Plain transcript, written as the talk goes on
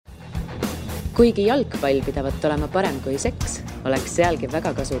Kuigi jalgpall pidavat olema parem kui seks, oleks sealgi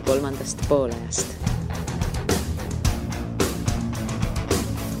väga kasu kolmandast poolajast.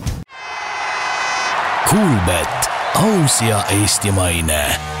 Kuulbet, aus ja eestimaine.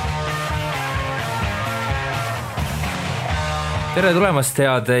 Tere tulemast,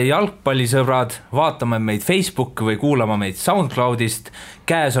 head jalgpallisõbrad, vaatame meid Facebooki või kuulama meid SoundCloudist.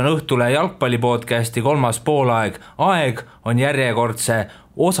 Käes on Õhtule jalgpallipodcasti 3. poolaeg. Aeg on järjekordse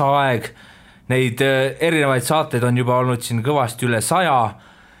osaaeg. Neid erinevaid saateid on juba olnud siin kõvasti üle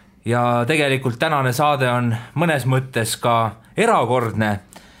 100 ja tegelikult tänane saade on mõnes mõttes ka erakordne,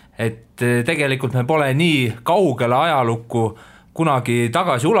 et tegelikult me pole nii kaugele ajalukku kunagi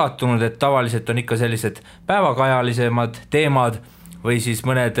tagasi ulatunud, et tavaliselt on ikka sellised päevakajalisemad teemad või siis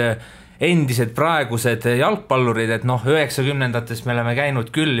mõned endised praegused jalgpallurid, et 90-ndates me oleme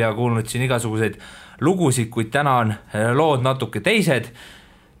käinud küll ja kuulnud siin igasuguseid lugusid, kuid täna on lood natuke teised.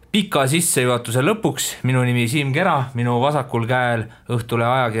 Pika sissejuhatuse lõpuks, minu nimi Siim Kera, minu vasakul käel Õhtule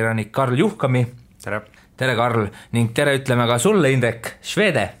ajakirjanik Karl Juhkami. Tere. Tere Karl, ning tere ütleme ka sulle, Indrek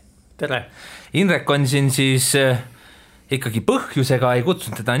Švede. Tere. Indrek on siin siis ikkagi põhjusega, ei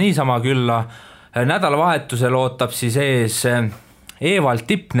kutsunud teda niisama külla. Nädalavahetusel ootab siis ees Evald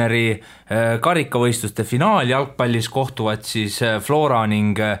Tipneri karikavõistluste finaal, jalgpallis kohtuvad siis Flora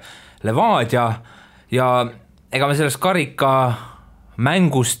ning Levadia ja ega me sellest karika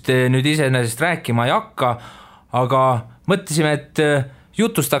mängust nüüd iseenesest rääkima ei hakka, aga mõtlesime, et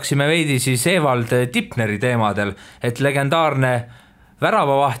jutustaksime veidi siis Evald Tipneri teemadel, et legendaarne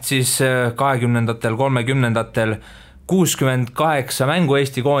väravavaht siis 20-ndatel, 30-ndatel 68 mängu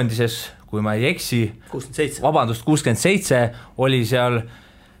Eesti koondises, kui ma ei eksi, 67 oli seal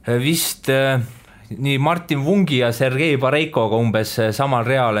vist nii Martin Vungi ja Sergei Pareikoga umbes samal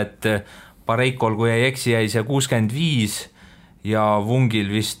real, et Pareikol, kui ei eksi, jäi see 65 ja Vungil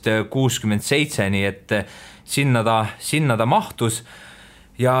vist 67, nii et sinna ta mahtus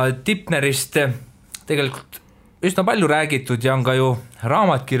ja Tipnerist tegelikult üsna palju räägitud ja on ka ju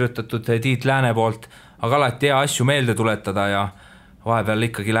raamat kirjutatud Tiit Lääne poolt, aga alati hea asju meelde tuletada ja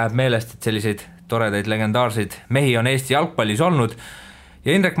vahepeal ikkagi läheb meelest, et selliseid toredaid legendaarseid mehi on Eesti jalgpallis olnud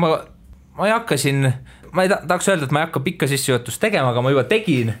ja Indrek, ma ei hakka siin, ma ei tahaks öelda, et ma ei hakka pikka sissejuhatust tegema, aga ma juba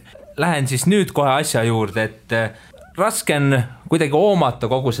tegin, lähen siis nüüd kohe asja juurde, et raske on kuidagi oomata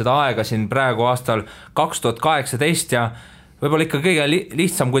kogu seda aega siin praegu aastal 2018 ja võib-olla ikka kõige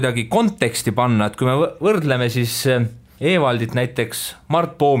lihtsam kuidagi konteksti panna, et kui me võrdleme siis Evaldit näiteks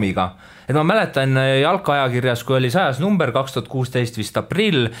Mart Poomiga, et ma mäletan jalgaajakirjas, kui oli 100 number 2016 vist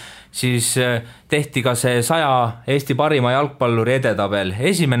aprill, siis tehti ka see 100 Eesti parima jalgpalluri edetabel.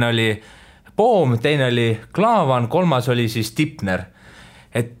 Esimene oli Poom, teine oli Klaavan, kolmas oli siis Tipner.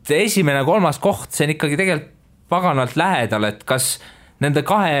 Et esimene, kolmas koht, see on ikkagi tegelikult paganalt lähedal, et kas nende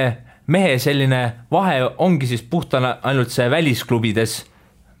kahe mehe selline vahe ongi siis puhtana ainult see välisklubides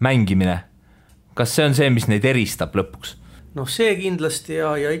mängimine? Kas see on see, mis neid eristab lõpuks? See kindlasti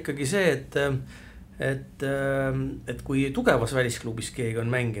ja ikkagi see, et kui tugevas välisklubis keegi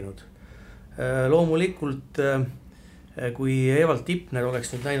on mänginud. Loomulikult, kui Evald Tipner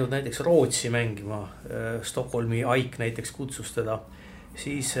oleks nüüd näinud näiteks Rootsi mängima, Stockholmi AIK näiteks kutsus teda,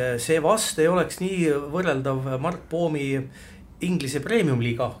 siis see vast ei oleks nii võrreldav Mart Poomi Inglise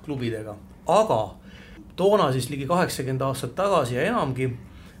premium-liiga klubidega. Aga toona siis ligi 80 aastat tagasi ja enamgi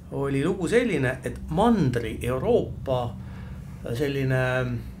oli lugu selline, et mandri Euroopa selline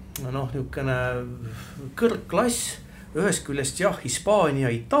niisugune kõrgklass, ühest küljest Hispaania,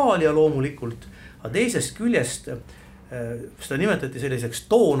 Itaalia loomulikult, aga teisest küljest seda nimetati selliseks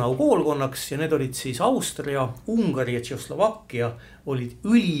Donau koolkonnaks ja need olid siis Austria, Ungari ja Tšehhoslovakkia olid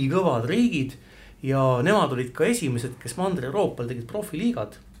ülikõvad riigid ja nemad olid ka esimesed, kes Mandri-Euroopal tegid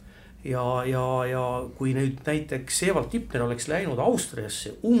profiliigad ja kui nüüd näiteks Evald Tipner oleks läinud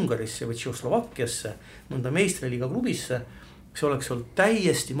Austriasse, Ungarisse või Tšehhoslovakkiasse mõnda meistriliiga klubisse, see oleks olnud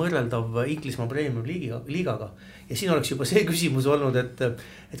täiesti mõrreldav Inglismaa premium liigaga ja siin oleks juba see küsimus olnud,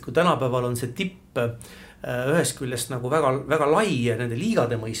 et kui tänapäeval on see tipp ühest küljest nagu väga, väga lai nende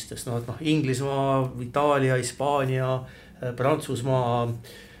liigade mõistes, Inglismaa, Itaalia, Hispaania, Prantsusmaa,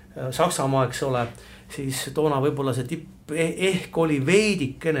 Saksamaa, eks ole, siis toona võib-olla see tipp ehk oli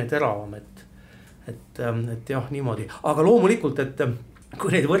veidikene teravam, et jah, niimoodi, aga loomulikult, et kui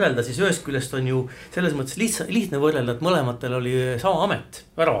neid võrrelda, siis ühest küljest on ju selles mõttes lihtne võrrelda, et mõlematel oli sama amet,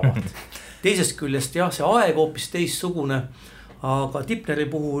 väravavaht. Teisest küljest jah, see aeg hoopis teistsugune, aga Tipneri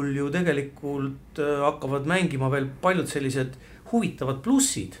puhul ju tegelikult hakkavad mängima veel paljud sellised huvitavad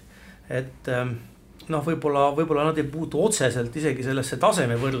plussid, et noh, võib-olla nad ei puutu otseselt isegi sellesse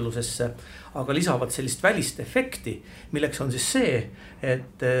taseme võrdlusesse, aga lisavad sellist välist efekti, milleks on siis see,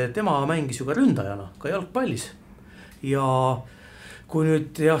 et tema mängis ju ka ründajana, ka jalgpallis. Ja kui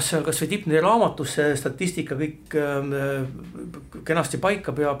nüüd seal kas või Tipneri raamatus see statistika kõik kenasti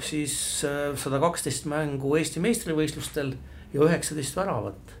paika peab, siis 112 mängu Eesti meistrivõistlustel ja 19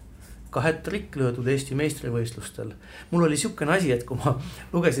 väravat. Ka hat-trick löödud Eesti meistrivõistlustel. Mul oli siukene asi, et kui ma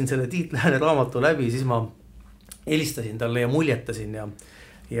lugesin selle Tiit Lääne raamatu läbi, siis ma helistasin talle ja muljetasin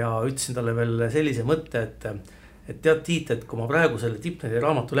ja ütlesin talle veel sellise mõtte, et tead Tiit, et kui ma praegu selle Tipneri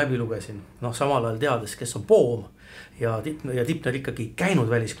raamatu läbi lugesin, noh samal ajal teades, kes on Poom ja Tipner ikkagi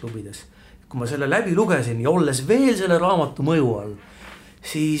käinud välisklubides. Kui ma selle läbi lugesin ja olles veel selle raamatu mõju all,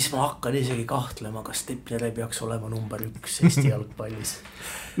 siis ma hakkan isegi kahtlema, kas Tipner ei peaks olema number 1 Eesti jalgpallis.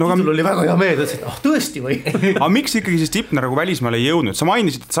 Tiitul oli väga hea meel, et tõesti või? Aga miks ikkagi siis Tipner nagu välismaale ei jõudnud? Sa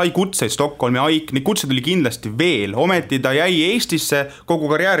mainisid, et sai kutseid Stockholmi, AIK, neid kutseid oli kindlasti veel. Ometi ta jäi Eestisse, kogu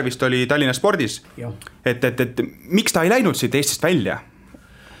karjäär vist oli Tallinna Spordis. Et miks ta ei läinud siit Eestist välja?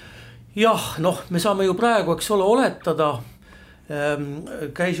 Jah, noh, me saame ju praegu, eks ole, oletada.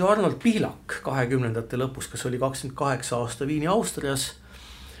 Käis ju Arnold Pihlak 20. lõpus, kes oli 28 aasta Viini Austrias.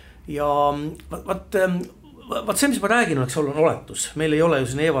 Ja vaat see, mis ma räägin, oleks on oletus. Meil ei ole ju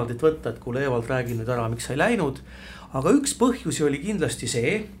siin Evaldit võtta, et kuule Evald räägi nüüd ära, miks sa ei läinud. Aga üks põhjusi oli kindlasti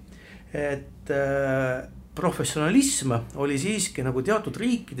see, et professionalism oli siiski nagu teatud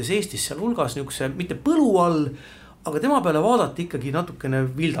riikides Eestis seal hulgas niisuguse mitte põlu all, aga tema peale vaadati ikkagi natukene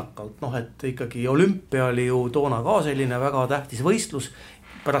vildakalt. Noh, et ikkagi olümpia oli ju toona ka selline väga tähtis võistlus.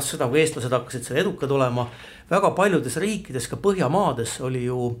 Pärast seda, kui eestlased hakkasid seal edukad olema, väga paljudes riikides, ka Põhjamaades oli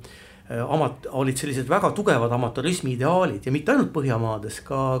ju olid sellised väga tugevad amatörismi ideaalid ja mitte ainult Põhjamaades,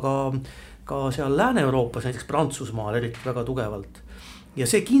 ka seal Lääne-Euroopas, näiteks Prantsusmaal eriti väga tugevalt. Ja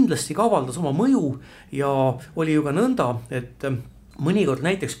see kindlasti ka avaldas oma mõju ja oli ju ka nõnda, et mõnikord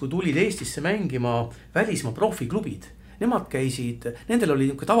näiteks, kui tulid Eestisse mängima välismaa profiklubid, nemad käisid, nendel oli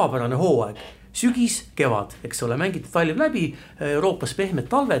niisugune tavapärane hooaeg, sügis, kevad, eks ole, mängiti talv läbi, Euroopas pehmed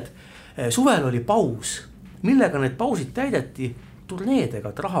talved, suvel oli paus, millega need pausid täideti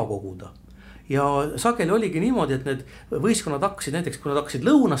turneedega, et raha koguda. Ja sageli oligi niimoodi, et need võistkonnad hakkasid näiteks, kui nad hakkasid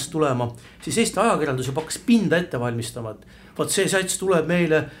lõunast tulema, siis Eesti ajakirjandus juba hakkas pinda ette valmistama, et vaat see sats tuleb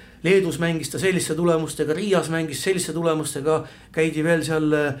meile, Leedus mängis ta selliste tulemustega, Riias mängis selliste tulemustega, käidi veel seal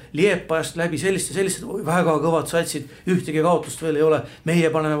Liepajast läbi selliste, väga kõvad satsid, ühtegi kaotust veel ei ole,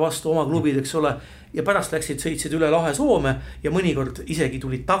 meie paneme vastu oma klubid, eks ole. Ja pärast sõitsid üle lahe Soome ja mõnikord isegi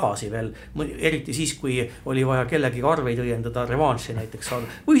tulid tagasi veel, eriti siis, kui oli vaja kellegi arveid õiendada, revanši näiteks saada.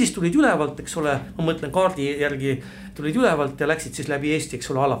 Või siis tulid ülevalt, eks ole, ma mõtlen kaardi järgi, tulid ülevalt ja läksid siis läbi Eesti, eks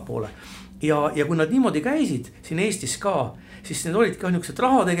ole, allapoole. Ja kui nad niimoodi käisid siin Eestis ka, siis need olid ka niisugused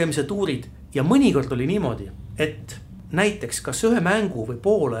raha tegemise tuurid ja mõnikord oli niimoodi, et näiteks kas ühe mängu või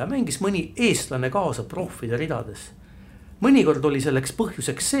poole ja mängis mõni eestlane kaasa profide ridades. Mõnikord oli selleks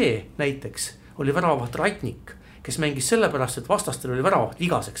põhjuseks see näiteks, oli väravaht Ratnik, kes mängis sellepärast, et vastastel oli väravaht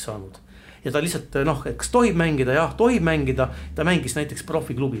vigaseks saanud. Ja ta lihtsalt, kas tohib mängida, jah, tohib mängida, ta mängis näiteks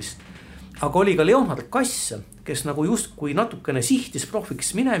profiklubist. Aga oli ka Leonhard Kass, kes nagu just kui natukene sihtis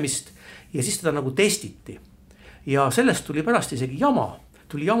profiks minemist ja siis teda nagu testiti. Ja sellest tuli pärast isegi jama.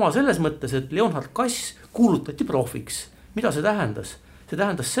 Tuli jama selles mõttes, et Leonhard Kass kuulutati profiks. Mida see tähendas? See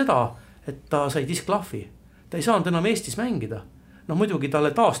tähendas seda, et ta sai disklahvi. Ta ei saanud enam Eestis mängida. No muidugi talle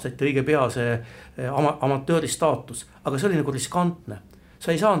taastati õige pea see amatööri staatus, aga see oli nagu riskantne.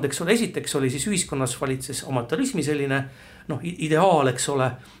 Sa ei saanud, eks ole, esiteks oli siis ühiskonnas valitses amatörismi selline ideaal, eks ole.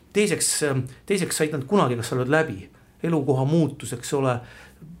 Teiseks said nad kunagi, kas sa oled läbi. Elukoha muutus, eks ole.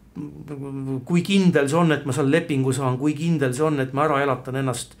 Kui kindel see on, et ma seal lepingu saan, kui kindel see on, et ma ära elatan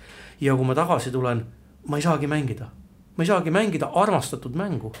ennast. Ja kui ma tagasi tulen, ma ei saagi mängida. Ma ei saagi mängida armastatud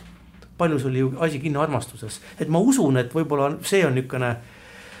mängu. Paljus oli asi kinni armastuses. Et ma usun, et võib-olla see on niisugune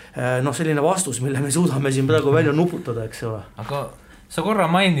selline vastus, mille me suudame siin praegu välja nuputada, eks ole. Aga sa korra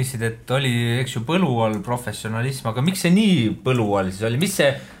mainisid, et oli, eks ju, põlu all professionalism, aga miks see nii põlu all siis oli?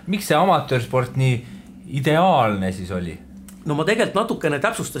 Miks see amatöörsport nii ideaalne siis oli? No ma tegelikult natukene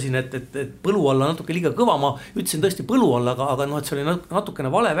täpsustasin, et põlu alla natuke liiga kõva, ma ütlesin tõesti põlu alla, aga et see oli natukene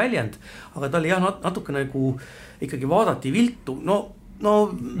vale väljend, aga ta oli jah natukene nagu ikkagi vaadati viltu, no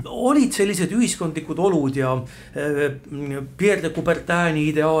olid sellised ühiskondlikud olud ja Pierre de Coubertini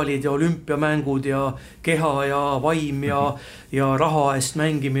ideaalid ja olümpiamängud ja keha ja vaim ja raha eest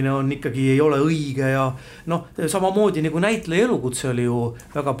mängimine on ikkagi ei ole õige ja samamoodi nagu näitleja elukutse oli ju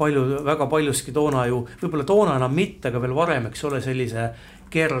väga paljuski toona ju, võib-olla toona enam mitte, aga veel varem, eks ole, sellise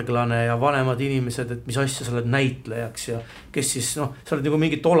kerglane ja vanemad inimesed, et mis asja sa oled näitlejaks ja kes siis sa oled nagu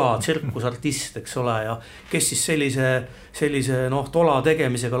mingi tola tsirkusartist, eks ole, ja kes siis sellise tola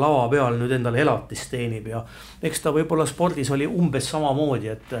tegemisega lava peal nüüd endale elatist teenib ja eks ta võib-olla spordis oli umbes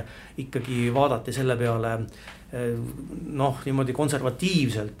samamoodi, et ikkagi vaadati selle peale niimoodi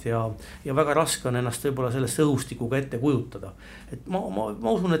konservatiivselt ja väga raske on ennast võib-olla sellest õhustikuga ette kujutada. Et ma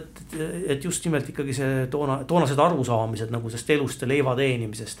usun, et just nimelt ikkagi see toonased arusaamised nagu sest elust ja leiva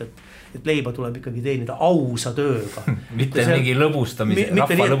teenimisest, et leiba tuleb ikkagi teenida ausa tööga. mitte mingi lõbustamise,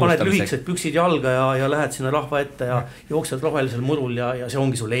 mitte nii, et paned lühikesed püksid jalga ja lähed sinna rahva ette ja jooksed rohelisel murul ja see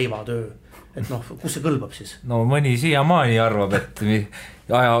ongi su leivatöö. Et kus see kõlbab siis? No mõni siiamaani arvab, et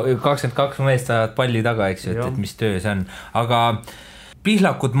 22 meest ajavad palli taga, eks ju, et mis töö see on. Aga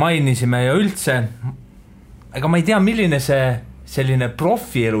Pihlakut mainisime ja üldse, ega ma ei tea, milline see selline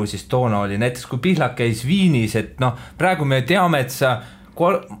profielu siis toona oli, näiteks kui Pihlak käis Viinis, et praegu me teame, et sa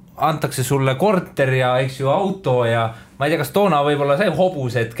antakse sulle korter ja eks ju auto ja ma ei tea, kas toona võib-olla see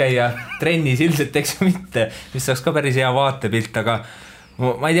hobus, et käia trennis ilmselt, eks mitte, mis saaks ka päris hea vaatepilt, aga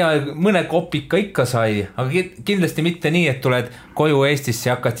ma ei tea, mõne kopika ikka sai, aga kindlasti mitte nii, et tuled koju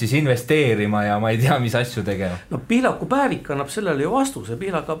Eestisse ja hakkad siis investeerima ja ma ei tea, mis asju tegema. Pihlaku päevik annab sellele ju vastuse.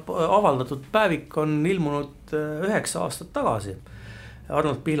 Pihlaka avaldatud päevik on ilmunud 9 aastat tagasi.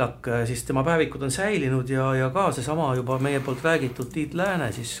 Arnold Pihlak, siis tema päevikud on säilinud ja ka see sama juba meie poolt räägitud Tiit Lääne,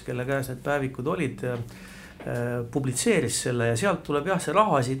 siis kelle käes need päevikud olid, publitseeris selle ja sealt tuleb see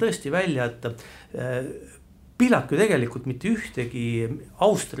rahasi tõesti välja, et Pihlak ju tegelikult mitte ühtegi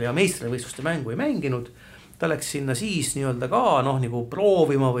Austria meistrivõistluste mängu ei mänginud. Ta läks sinna siis nii-öelda ka nagu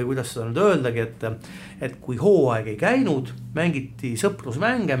proovima või kuidas seda nüüd öeldagi, et kui hooaeg ei käinud, mängiti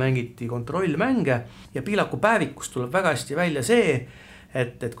sõprusmänge, mängiti kontrollmänge ja Pihlaku päevikust tuleb väga hästi välja see,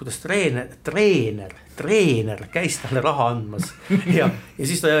 et kuidas treener käis talle raha andmas ja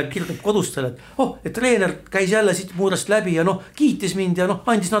siis ta kirjutab kodustele, et treener käis jälle siit muurest läbi ja kiitis mind ja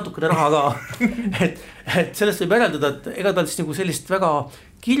andis natukene raha ka. et sellest võib järeldada, et ega tal siis nagu sellist väga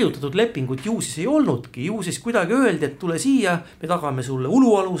kirjutatud lepingut ju siis ei olnudki, ju siis kuidagi öeldi, et tule siia, me tagame sulle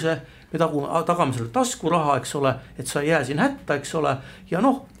ulualuse, me tagame sulle taskuraha, eks ole, et sa ei jää siin hätta, eks ole, ja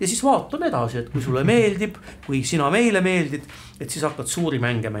siis vaatame edasi, et kui sulle meeldib, kui sina meile meeldid, et siis hakkad suuri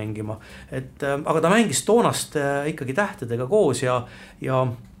mänge mängima. Aga ta mängis toonast ikkagi tähtedega koos ja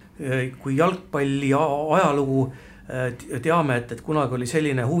kui jalgpalli ajalugu teame, et kunagi oli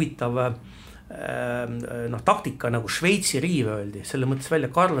selline huvitav taktika nagu Šveitsi riiv öeldi, selle mõttes välja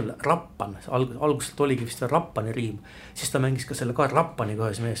Karl Rappan, alguselt oligi vist Rappani riim, siis ta mängis ka selle Karl Rappaniga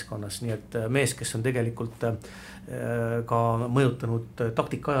ühes meeskonnas, nii et mees, kes on tegelikult ka mõjutanud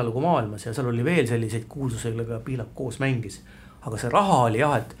taktika ajalugu maailmas ja seal oli veel selliseid kuulsusi, kellega Pihlak koos mängis, aga see raha oli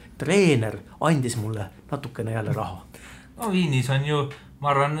et treener andis mulle natukene jälle raha. Viinis on ju,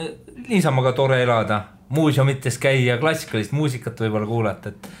 ma arvan, niisama ka tore elada, muuseumites käia, klassikalist muusikat võib-olla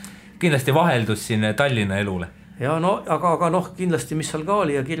kuulata, et kindlasti vaheldus siin Tallinna elule. Ja aga kindlasti, mis seal ka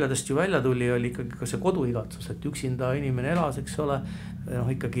oli ja kirjadest ju välja tuli, oli ikkagi ka see koduigatsus, et üksinda inimene elas, eks ole,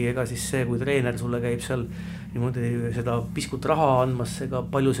 ikkagi ega siis see, kui treener sulle käib seal niimoodi seda piskut raha andmas, ega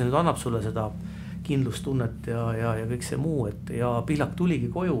palju see nüüd annab sulle seda kindlustunnet ja kõik see muu, et ja Pihlak tuligi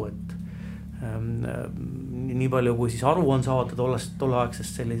koju, et nii palju kui siis aru on saada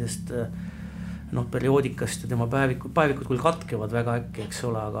tolleaegsest sellisest perioodikast ja tema päevikud küll katkevad väga äkki, eks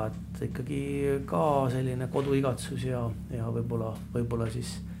ole, aga et ikkagi ka selline koduigatsus ja võib-olla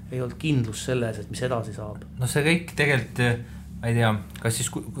siis ei olnud kindlus selles, et mis edasi saab. See kõik tegelikult, ma ei tea, kas siis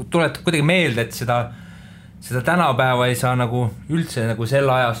tuleb kuidagi meelde, et seda tänapäeva ei saa nagu üldse nagu selle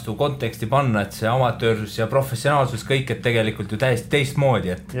ajastu konteksti panna, et see amatöörsus ja professionaalsus kõik, et tegelikult ju täiesti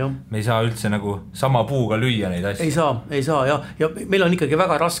teistmoodi, et me ei saa üldse nagu sama puuga lüüa neid asju. Ei saa ja meil on ikkagi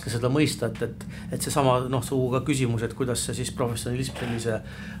väga raske seda mõista, et see sama suuga küsimus, et kuidas see siis professionalism sellise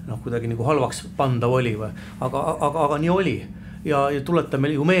kuidagi nagu halvaks pandav oli või, aga nii oli. Ja tuletame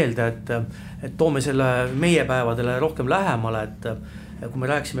ju meelde, et toome selle meie päevadele rohkem lähemale, et kui me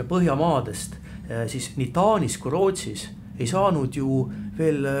rääksime Põhjamaadest, siis nii Taanis kui Rootsis ei saanud ju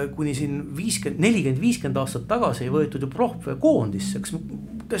veel kuni siin 40-50 aastat tagasi ei võetud ju proffkoondisse, kas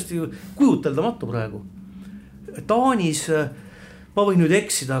tõesti kujuteldamatu praegu. Taanis, ma võin nüüd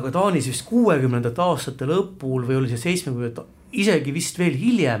eksida, aga Taanis vist 60. aastate lõpul või oli see 70, isegi vist veel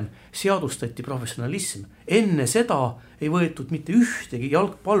hiljem seadustati professionalism. Enne seda ei võetud mitte ühtegi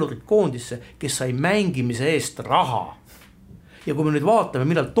jalgpallurit koondisse, kes sai mängimise eest raha. Ja kui me nüüd vaatame,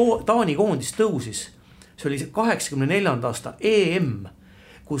 millal Taani koondis tõusis, see oli 84. aasta EM,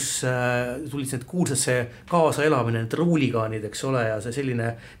 kus tulid need kuulsasse kaasaelamine, need ruuligaanid, eks ole, ja see selline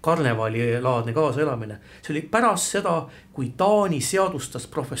karnevalilaadne kaasaelamine. See oli pärast seda, kui Taani seadustas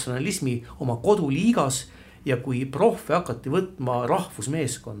professionalismi oma koduliigas ja kui profe hakati võtma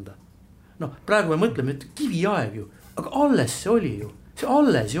rahvusmeeskonda. Noh, praegu me mõtleme, et kiviaeg ju, aga alles see oli ju, see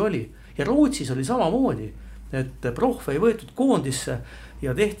alles ju oli. Ja Rootsis oli samamoodi, et profe ei võetud koondisse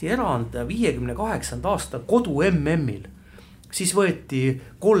ja tehti erand 58. aasta kodu MM-il. Siis võeti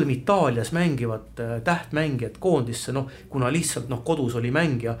 3 Itaalias mängivat tähtmängijat koondisse, kuna lihtsalt kodus oli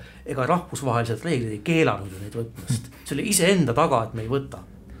mängija, ega rahvusvahelised reeglid ei keelanud ju neid võtmast. See oli ise enda taga, et me ei võta.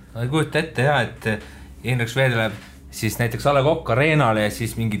 No ei kujuta ette et Indrek Svee tuleb siis näiteks A. Le Coq Arenale ja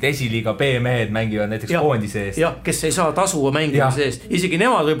siis mingid esiliiga B-mehed mängivad näiteks koondise eest. Jah, kes ei saa tasu mängimise eest. Isegi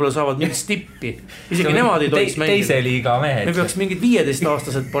nemad võib-olla saavad mingit stippi. Isegi nemad ei tohiks mängida. Teise liiga mehed. Me peaks mingid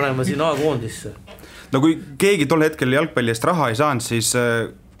 15-aastased panema siin A-koondisse. No kui keegi tol hetkel jalgpalli eest raha ei saanud, siis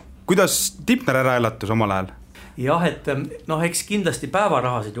kuidas Tipner ära elatus omal ajal? Jah, et eks kindlasti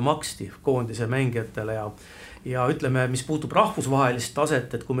päevarahasid ju maksti koondise mängijatele ja ütleme, mis puutub rahvusvahelist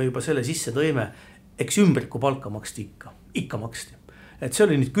taset, et kui me juba selle sisse tõime, eks ümbriku palka maksti ikka maksti. Et see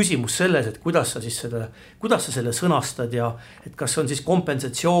oli nüüd küsimus selles, et kuidas sa selle sõnastad ja et kas on siis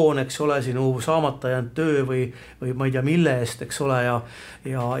kompensatsioon, eks ole, sinu saamata jäänud töö või ma ei tea mille eest, eks ole,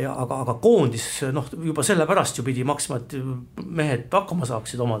 aga koondis, juba selle pärast ju pidi maksma, et mehed hakkama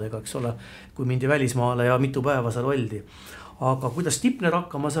saaksid omadega, eks ole, kui mindi välismaale ja mitu päeva seal oldi. Aga kuidas Tipner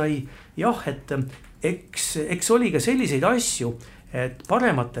hakkama sai, jah, et eks oli ka selliseid asju, et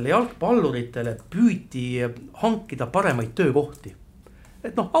parematele jalgpalluritele püüti hankida paremaid töökohti.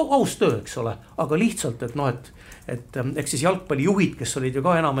 Et aus töö, eks ole, aga lihtsalt, et eks siis jalgpallijuhid, kes olid ju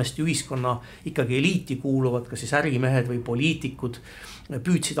ka enamasti ühiskonna ikkagi eliiti kuuluvad, kas siis ärimehed või poliitikud,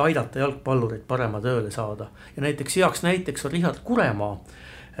 püüdsid aidata jalgpallurit parema tööle saada. Ja heaks näiteks on Richard Kuremaa,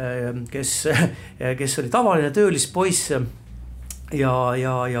 kes oli tavaline töölispoiss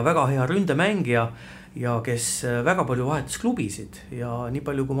ja väga hea ründemängija, ja kes väga palju vahetas klubisid ja nii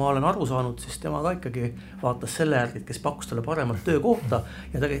palju kui ma olen aru saanud, siis tema ka ikkagi vaatas selle järgi, kes pakkus talle paremat töökohta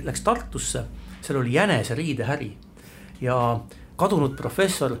ja ta läks Tartusse, seal oli Jänese riidehäri ja kadunud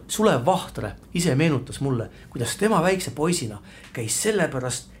professor Sulev Vahtre ise meenutas mulle, kuidas tema väikse poisina käis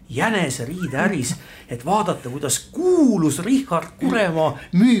sellepärast Jänese riidehäris, et vaadata, kuidas kuulus Richard Kuremaa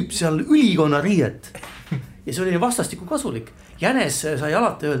müüb seal ülikonna riiet. Ja see oli vastastikku kasulik. Jänes sai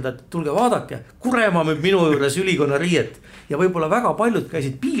alati öelda, et tulge vaadake, Kuremaa müüb minu juures ülikonna riiet. Ja võib-olla väga paljud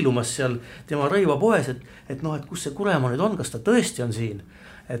käisid piilumas seal tema rõivapoes, et kus see Kuremaa nüüd on, kas ta tõesti on siin.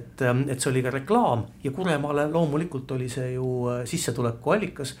 Et see oli ka reklaam ja Kuremaale loomulikult oli see ju sissetuleku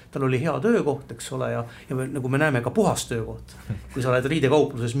allikas, tal oli hea töökoht, eks ole, ja nagu me näeme ka puhas töökoht, kui sa oled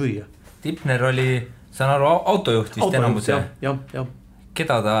riidekaupluses müüa. Tipner oli, saan aru, autojuht vist enamuse. Ja.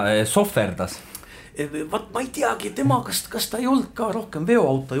 Keda ta sohverdas? Ma ei teagi tema, kas ta ei olnud ka rohkem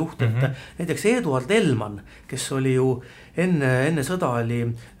veoautojuht, et näiteks Eduard Elman, kes oli ju enne sõda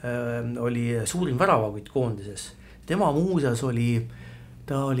oli suurim väravakütt koondises. Tema muuseas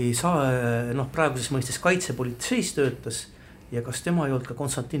ta oli praeguses mõistes kaitsepolitseis töötas ja kas tema ei olnud ka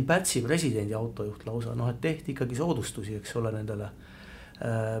Konstantin Pätsi presidendi autojuht lausa, et tehti ikkagi soodustusi, eks ole, nendele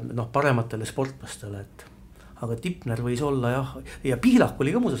parematele sportlastele, aga Tipner võis olla ja Pihlak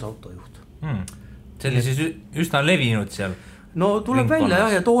oli ka muuseas autojuht. See oli siis üsna levinud seal. No tuleb välja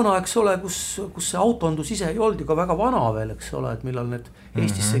ja toona, eks ole, kus see autondus ise ei olnud ju ka väga vana veel, eks ole, et millal need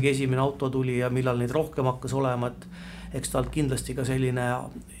Eestissegi esimene auto tuli ja millal neid rohkem hakkas olema, et eks ta olnud kindlasti ka selline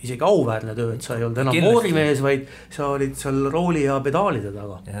isegi auväärne töö, et sa ei olnud enam moorimees, vaid sa olid seal rooli ja pedaalide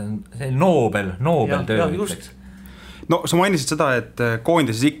taga. See Nobel töö. Just. No sa mainisid seda, et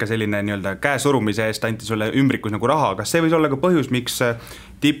koondises ikka selline nii-öelda käesurumise eest anti sulle ümbrikus nagu raha, kas see võis olla ka põhjus, miks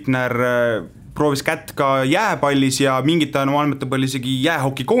Tipner proovis kätt ka jääpallis ja mingite andmete peal isegi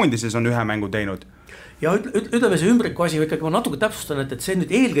jäähoki koondises on ühe mängu teinud? Ja ütleme see ümbriku asi, ikkagi ma natuke täpsustan, et see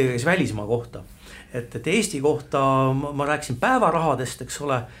nüüd eelkõige käis välismaa kohta. Et Eesti kohta ma rääkisin päevarahadest, eks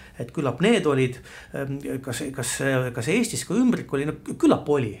ole, et küllap need olid, kas Eestis ka ümbrik oli, küllap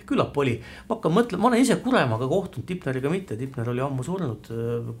oli. Ma hakkan mõtlema, ma olen ise Kuremaaga kohtunud, Tipneriga mitte, Tipner oli ammu surnud,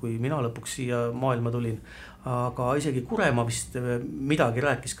 kui mina lõpuks siia maailma tulin. Aga isegi Kuremaa vist midagi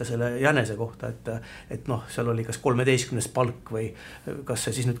rääkis ka selle Jänese kohta, et seal oli kas 13. palk või kas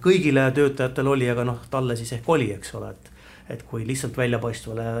see siis nüüd kõigile töötajatel oli, aga talle siis ehk oli, eks ole, et kui lihtsalt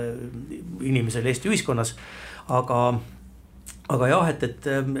väljapaistvale inimesele Eesti ühiskonnas, aga jah, et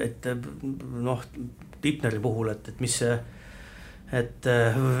Tipneri puhul, et mis see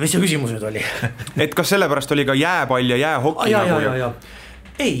küsimus nüüd oli? Et kas sellepärast oli ka jääpall ja jäähoki? Ja.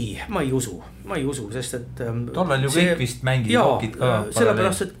 ei, ma ei usu, sest et tollal ju kõik vist mängid hokid ka.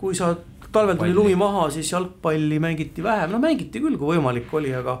 Sellepärast, et kui sa talvel tuli lumi maha, siis jalgpalli mängiti vähem, mängiti küll, kui võimalik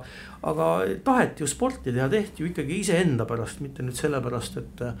oli, aga taheti ju sporti teha, tehti ju ikkagi iseenda pärast, mitte nüüd sellepärast,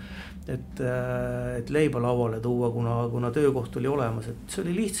 et leiba lauale tuua, kuna töökoht oli olemas, et see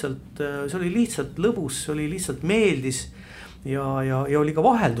oli lihtsalt lõbus, see oli lihtsalt meeldis ja oli ka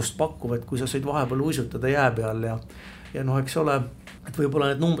vaheldust pakkuv, et kui sa said vahepeal uisutada jää peal ja eks ole, et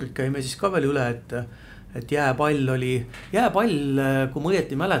võib-olla need numbrid käime siis ka veel üle, et jääpall, kui ma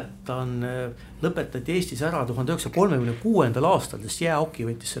õieti mäletan, lõpetati Eestis ära 1936. aastal, sest jäähoki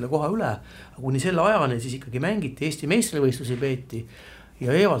võttis selle koha üle, aga kuni selle ajani siis ikkagi mängiti, Eesti meistrivõistlusi peeti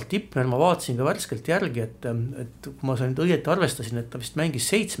ja Evald Tipner, ma vaatasin ka värskelt järgi, et kui ma sain õieti arvestasin, et ta vist mängis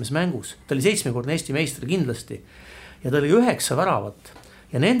 7 mängus, ta oli 7-kordne Eesti meister kindlasti ja ta oli 9 väravat.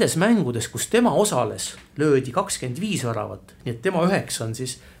 Ja nendes mängudes, kus tema osales, löödi 25 väravat, nii et tema 9 on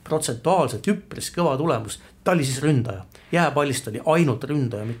siis protsentuaalselt üpris kõva tulemus. Ta oli siis ründaja, jääpallist oli ainult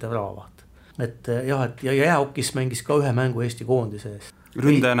ründaja, mitte väravaht. Et jäähokis mängis ka 1 mängu Eesti koondise ees.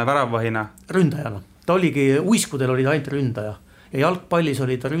 Ründajana, väravvahina? Ründajana, ta oligi, uiskudel oli ta ainult ründaja. Ja jalgpallis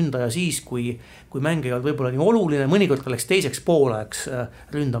oli ta ründaja siis, kui mäng ei olnud võib-olla nii oluline, mõnikord läks teiseks poolajaks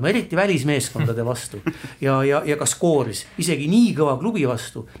ründama, eriti välismeeskondade vastu ja ka skooris, isegi nii kõva klubi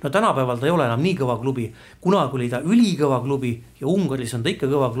vastu. No tänapäeval ta ei ole enam nii kõva klubi, kunagi oli ta ülikõva klubi ja Ungaris on ta ikka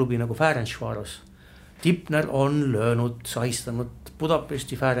kõva klubi nagu Ferencváros. Tipner on löönud, saistanud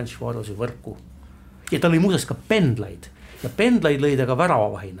Budapesti Ferencvárosi võrku ja ta lõi muuseas ka pendlaid ja pendlaid lõi ta ka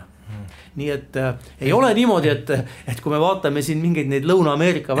väravavahina. Nii et ei ole niimoodi, et kui me vaatame siin mingeid neid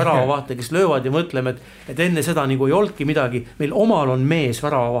Lõuna-Ameerika väravavahte, kes löövad ja mõtleme, et enne seda nagu ei olnudki midagi, meil omal on mees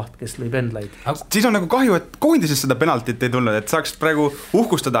väravavaht, kes lõi pendlaid. Siis on nagu kahju, et koondises seda penaltit ei tulnud, et saaks praegu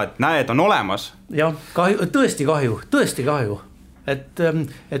uhkustada, et näed, on olemas. Jah, tõesti kahju. Et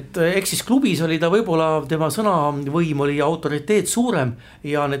eks siis klubis oli ta võib-olla, tema sõnavõim oli autoriteet suurem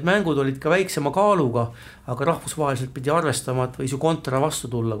ja need mängud olid ka väiksema kaaluga, aga rahvusvaheliselt pidi arvestama, et võis ju kontra vastu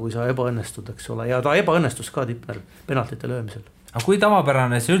tulla, kui sa ebaõnnestud, eks ole, ja ta ebaõnnestus ka Tipner penaltite löömisel. Aga kui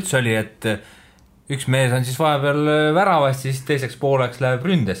tavapärane see üldse oli, et üks mees on siis vahepeal väravast, siis teiseks pooleks läheb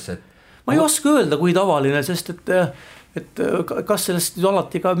ründesse? Ma ei oska öelda, kui tavaline, sest et kas sellest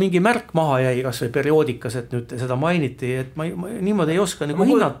alati ka mingi märk maha jäi, kas või perioodikas, et nüüd seda mainiti, et ma niimoodi ei oska nagu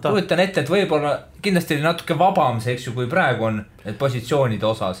hinnata. Kujutan ette, et võib-olla kindlasti oli natuke vabam see, eks ju, kui praegu on need positsioonide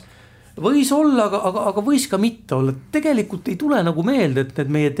osas. Võis olla, aga võis ka mitte olla. Tegelikult ei tule nagu meelde, et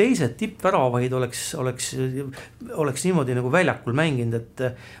need meie teised tippväravaid oleks niimoodi nagu väljakul mänginud, et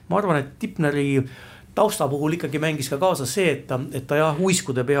ma arvan, et Tipneri tausta puhul ikkagi mängis ka kaasa see, et ta jah,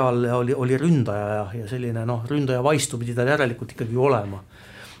 uiskude peal oli ründaja ja selline ründaja vaistu pidi ta järelikult ikkagi olema.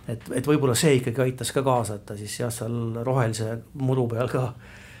 Et võib-olla see ikkagi aitas ka kaasa, et ta siis jah, seal rohelise muru peal ka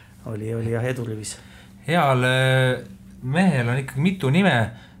oli jah edurivis. Heal mehel on ikkagi mitu nime,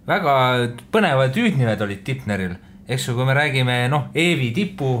 väga põnevad hüüdnimed olid Tipneril. Eks ju, kui me räägime Eevi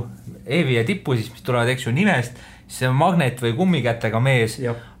ja Tippu, siis mis tulevad eks ju nimest, siis see on magnet või kummikätega mees,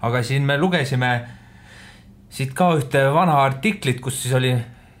 aga siin me lugesime siit ka ühte vana artiklit, kus siis oli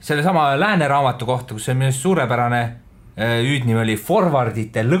selle sama Lääne raamatu kohta, kus see minu suurepärane hüüdnimi oli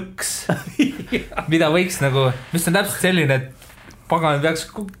Forwardite lõks, mida võiks nagu, mis on täpselt selline, et pagan peaks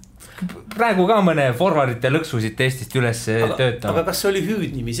praegu ka mõne Forwardite lõksu siit Eestist üles töötama. Aga kas see oli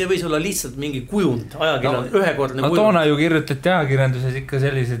hüüdnimi? See võis olla lihtsalt mingi kujund, ühekordne kujund. Toona ju kirjutati ajakirjanduses ikka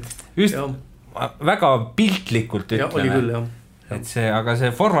sellised väga piltlikult ütleme. Oli küll, jah. Et see, aga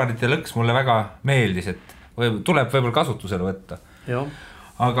see Forwardite lõks mulle väga meeldis, et tuleb võib-olla kasutusele võtta.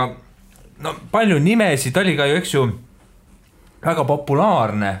 Aga palju nimesid oli ka ju, eks ju, väga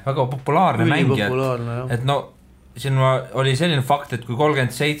populaarne mängijad. Et siin oli selline fakt, et kui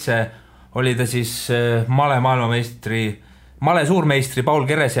 37 oli ta siis male suurmeistri Paul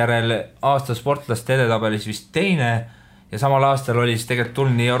Keresjärel aasta sportlaste edetabelis vist teine ja samal aastal oli siis tegelikult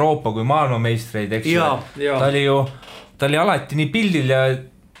tulnud nii Euroopa kui maailmameistreid, eks ju. Ta oli alati nii pildil ja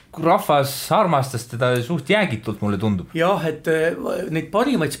rahvas armastas teda suht jäägitult, mulle tundub. Jah, et neid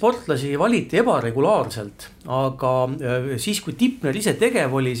parimaid sportlasi valiti ebaregulaarselt, aga siis kui Tipner ise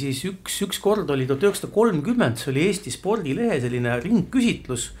tegev oli, siis üks kord oli 1930, see oli Eesti spordilehe selline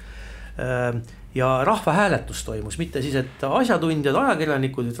ringküsitlus ja rahvahääletus toimus, mitte siis, et asjatundjad,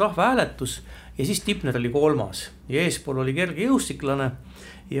 ajakirjanikud, et rahvahääletus ja siis Tipner oli 3. ja eespool oli kergejõustiklane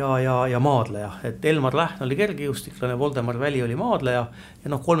ja maadleja, et Elmar Lähn oli kergejõustiklane, Voldemar Väli oli maadleja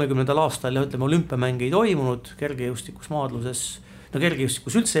ja 30. aastal ja ütleme olümpiamänge ei toimunud kergejõustikus maadluses,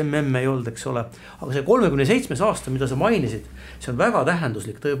 kergejõustikus üldse MM ei olnud, eks ole, aga see 37. aasta, mida sa mainisid, see on väga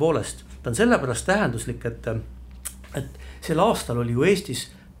tähenduslik tõepoolest, ta on sellepärast tähenduslik, et sel aastal oli ju Eestis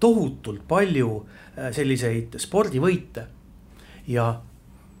tohutult palju selliseid spordivõite ja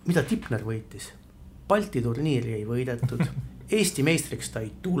mida Tipner võitis? Balti turniiri ei võidetud, Eesti meistriks ta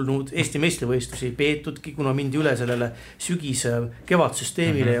ei tulnud, Eesti meistrivõistlusi ei peetudki, kuna mindi üle sellele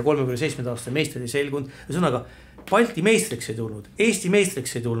sügis-kevadsüsteemile ja 37 aasta meistrid ei selgunud. Ühesõnaga, Balti meistriks ei tulnud, Eesti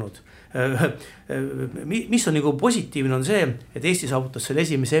meistriks ei tulnud. Mis on nagu positiivne on see, et Eesti saavutas selle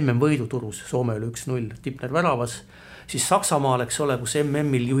esimese MM-võidu Turus, Soome oli 1-0, Tipner väravas, siis Saksamaal, eks ole, kus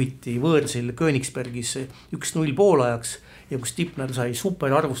MM-il juhiti võõrsil Königsbergis 1-0 poolajaks ja kus Tipner sai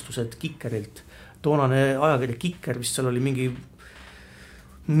superarvustused Kikkerilt. Toonane ajakirja Kikker, vist seal oli mingi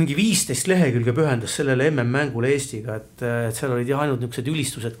 15 lehekülge pühendas sellele MM-mängule Eestiga, et seal olid jah ainult niisugused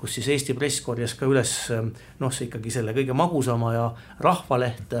ülistused, kus siis Eesti press korjas ka üles see ikkagi selle kõige magusama ja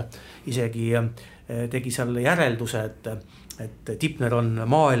Rahvaleht isegi tegi seal järelduse, et Tipner on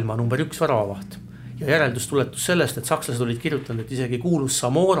maailma number 1 väravavaht. Ja järeldus tuletus sellest, et sakslased olid kirjutanud, et isegi kuulus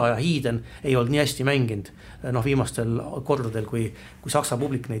Samora ja Hiiden ei olnud nii hästi mänginud viimastel kordadel, kui Saksa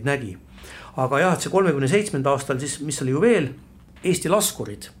publik neid nägi. Aga jah, et see 37. aastal siis, mis oli ju veel, Eesti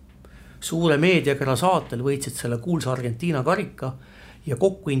laskurid suure meediakera saatel võitsid selle kuulsa Argentiina karika ja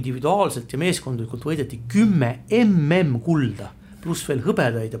kokku individuaalselt ja meeskondlikult võideti 10 MM-kulda, pluss veel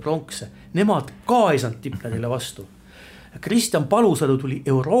hõbedaid ja pronkse. Nemad ka ei saanud Tipnerile vastu. Kristjan Palusalu tuli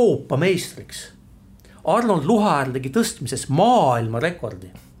Euroopa meistriks. Arnold Luhaäär tegi tõstmises maailma rekordi.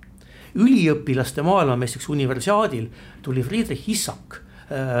 Üliõpilaste maailmameistriks universiaadil tuli Friedrich Issak,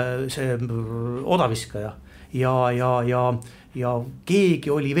 see odaviskaja ja keegi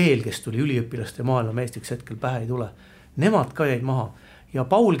oli veel, kes tuli üliõpilaste maailmameistriks, hetkel pähe ei tule. Nemad ka jäid maha ja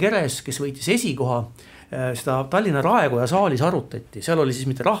Paul Keres, kes võitis esikoha, seda Tallinna Raekoja saalis arutati, seal oli siis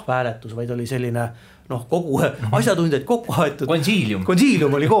mitte rahvahääletus, vaid oli selline kogu asjatundjaid kokku aetud.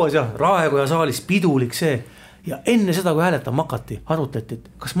 Konsiilium oli koos ja Raekoja saalis pidulik see ja enne seda, kui hääletama hakati, arutati, et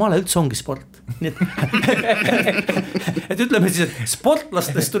kas maale üldse ongi sport. Nii et ütleme siis, et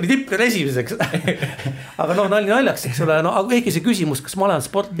sportlastest tuli Tipner esimeseks. Aga naljaks, eks ole, aga ehkki see küsimus, kas maale on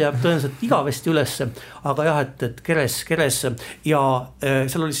sport jääb tõenäoliselt igavesti üles, aga jah, et Keres ja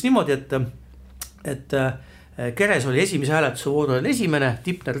seal oli siis niimoodi, et Keres oli esimese hääletuse vooru esimene,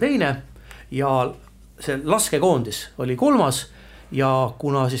 Tipner teine ja see laskekoondis oli 3. ja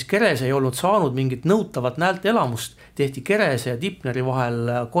kuna siis Keres ei olnud saanud mingit nõutavat näelte elamust, tehti Kerese ja Tipneri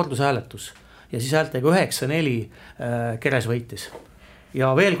vahel kordushääletus ja siis häältega 9-4 Keres võitis.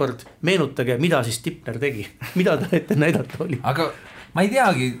 Ja veel kord meenutage, mida siis Tipner tegi, mida ta ette näidata oli. Aga ma ei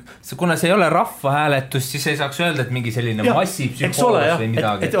teagi, kuna see ei ole rahvahääletus, siis ei saaks öelda, et mingi selline massipsühhoolos või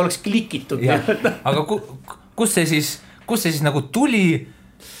midagi. Et oleks klikitud. Aga kus see siis nagu tuli,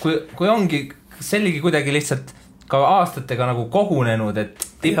 kui ongi sellegi kuidagi lihtsalt ka aastatega nagu kogunenud, et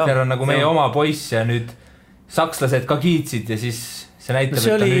Tipner on nagu meie oma poiss ja nüüd sakslased ka kiitsid ja siis see näitab, et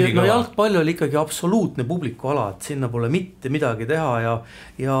on ülikõva. Jalgpall oli ikkagi absoluutne publikuala, et sinna pole mitte midagi teha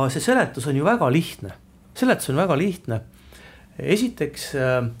ja see seletus on ju väga lihtne. Esiteks,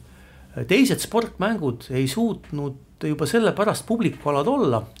 teised sportmängud ei suutnud juba selle pärast publikualad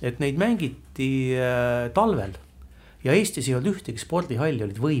olla, et neid mängiti talvel ja Eestis ei olnud ühtegi spordihalli,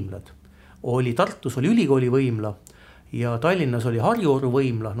 olid võimlad. Tartus oli ülikooli võimla ja Tallinnas oli Harju-Oru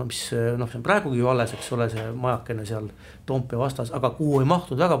võimla, mis see on praegugi ju alles, eks ole, see majakene seal Toompea vastas, aga kuhu ei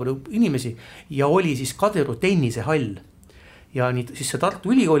mahtunud väga palju inimesi ja oli siis Kadrioru tennisehall. Ja nii siis see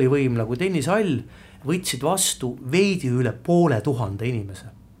Tartu ülikooli võimla kui tennisehall võtsid vastu veidi üle 500 inimese.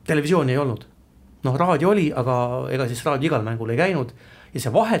 Televisiooni ei olnud. Raadio oli, aga ega siis raadio igal mängul ei käinud ja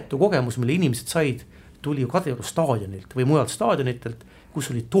see vahetu kogemus, mille inimesed said, tuli ju Kadrioru staadionilt või mujalt staadionitelt, kus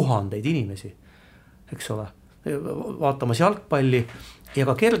oli 1000 inimesi, eks ole, vaatamas jalgpalli ja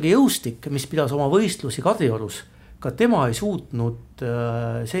ka kergejõustik, mis pidas oma võistlusi Kadriorus, ka tema ei suutnud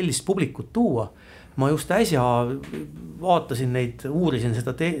sellist publikut tuua. Ma just äsja vaatasin neid, uurisin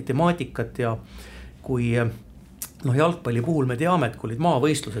seda temaatikat ja kui jalgpalli puhul me teame, et kui olid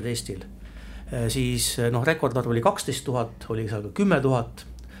maavõistlused Eestil, siis rekordarv oli 12 000, oli seal ka 10 000,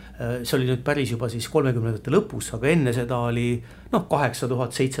 see oli nüüd päris juba siis 30ndate lõpus, aga enne seda oli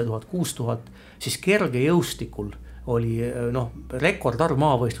 8000, 7000, 6000, siis kergejõustikul oli rekordarv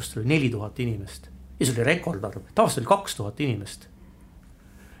maavõistlustel oli 4000 inimest ja see oli rekordarv, tavaliselt oli 2000 inimest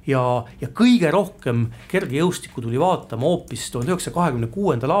ja kõige rohkem kergejõustikku tuli vaatama hoopis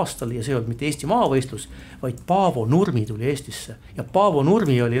 1926. aastal ja see oli mitte Eesti maavõistlus, vaid Paavo Nurmi tuli Eestisse ja Paavo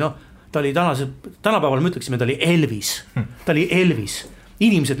Nurmi oli ta oli tänapäeval me ütleksime, ta oli Elvis.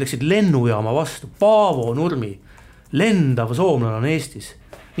 Inimesed läksid lennujaama vastu, Paavo Nurmi, lendav soomlane on Eestis.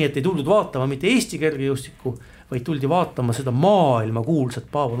 Nii et ei tuldud vaatama mitte Eesti kergejõustikku, vaid tuldi vaatama seda maailma kuulsat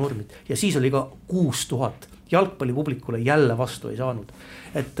Paavo Nurmit. Ja siis oli ka 6000 jalgpallipublikule jälle vastu ei saanud.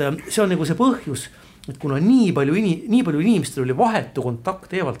 Et see on nagu see põhjus, et kuna nii palju inimestel oli vahetu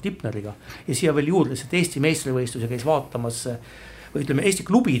kontakt Evald Tipneriga ja siia veel juurde, et Eesti meistrivõistluse käis vaatamas või ütleme Eesti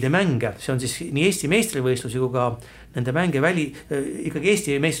klubide mänge, see on siis nii Eesti meistrivõistlusi kui ka nende mänge ikkagi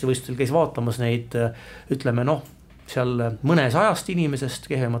Eesti meistrivõistlusel käis vaatamas neid, ütleme seal mõnes ajast inimesest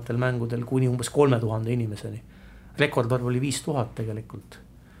kehvematel mängudel kuni umbes 3000 inimeseni. Rekordarv oli 5000 tegelikult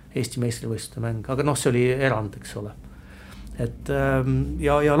Eesti meistrivõistluste mäng, aga see oli erand, eks ole. Et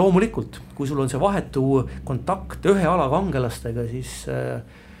ja loomulikult, kui sul on see vahetu kontakt ühe ala kangelastega,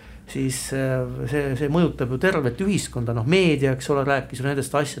 siis see mõjutab ju tervet ühiskonda, meedia, eks ole, rääkis ju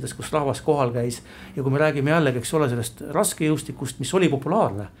nendest asjadest, kus rahvas kohal käis. Ja kui me räägime jällegi, eks ole, sellest raskejõustikust, mis oli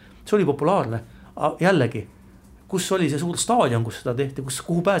populaarne, jällegi, kus oli see suur staadion, kus seda tehti,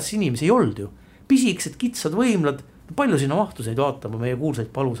 kuhu pääses inimesi, ei olnud ju. Pisikesed, kitsad võimlad, palju sinna mahtuseid vaatama meie kuulsaid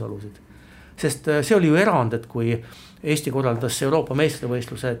Palusalusid. Sest see oli ju erand, et kui Eesti korraldas Euroopa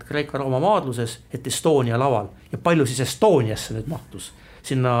meistrivõistlused Kreeka-Rooma maadluses, et Estonia laval ja palju siis Estoniasse nüüd mahtus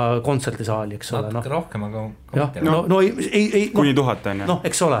sinna kontserdisaali, eks ole. Natuke rohkem, aga kuni 1000 on ju.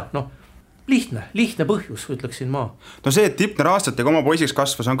 Eks ole, lihtne põhjus, ütleksin ma. See, et Tipner aastatega oma poisiks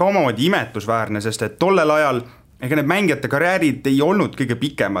kasvas, on ka omamoodi imetlusväärne, sest et tollel ajal ega need mängijate karjäärid ei olnud kõige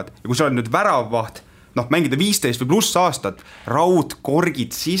pikemad ja kui sa oled nüüd väravvaht, mängida 15 või pluss aastat, raud,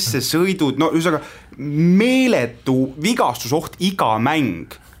 korgid, sisse, sõidud, ühesõnaga meeletu vigastusoht iga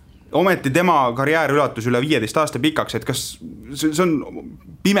mäng. Ometi tema karjäär ületus üle 15 aasta pikaks, et kas see on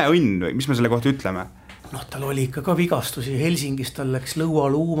pime õnn või mis me selle kohta ütleme? Tal oli ikka ka vigastusi, Helsingis tal läks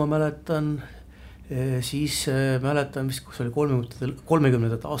lõualuu, ma mäletan, siis mäletan vist, kus oli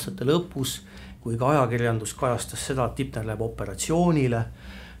 30. aastate lõpus, kui ka ajakirjandus kajastas seda, et Tipner läheb operatsioonile,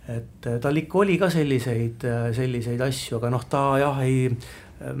 et tal ikka oli ka selliseid asju, aga ta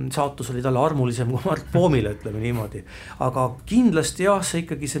saatus oli talle armulisem kui Mart Poomile, ütleme niimoodi. Aga kindlasti see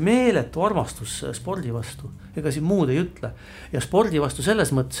ikkagi see meeletu armastus spordi vastu, ega siin muud ei ütle. Ja spordi vastu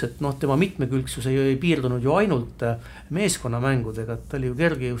selles mõttes, et tema mitmekülgsus ei piirdunud ju ainult meeskonnamängudega, et ta oli ju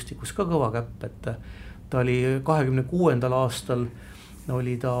kergejõustikus ka kõva käpp, et ta oli 26. aastal,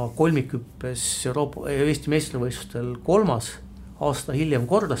 oli ta kolmikhüppes Eesti meistrivõistlustel 3. aasta hiljem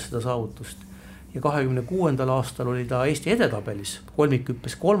kordas seda saavutust ja 26. aastal oli ta Eesti edetabelis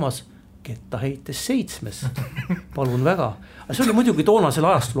kolmikhüppes 3. kettaheites 7. Palun väga. Aga see oli muidugi toonasel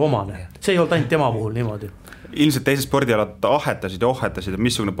ajastul omane. See ei olnud ainult tema puhul niimoodi. Ilmselt teised spordialad ahetasid ja ohetasid, et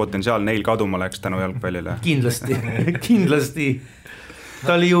missugune potentsiaal neil kaduma läks tänu jalgpallile. Kindlasti.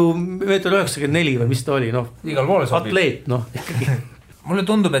 Ta oli ju 1,94 või mis ta oli, igal poole sobib. Atleet, Mulle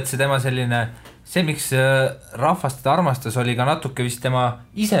tundub, et see tema selline, see miks rahvast teda armastas, oli ka natuke vist tema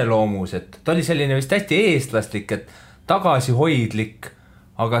iseloomus, et ta oli selline vist hästi eestlaslik, et tagasihoidlik,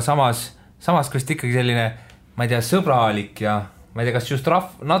 aga samas ka vist ikkagi selline, ma ei tea, sõbralik ja ma ei tea, kas just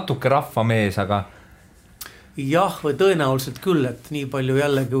natuke rahvamees, aga jah, või tõenäoliselt küll, et nii palju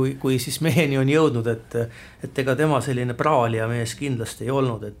jälle, kui siis meheni on jõudnud, et ega tema selline praalija mees kindlasti ei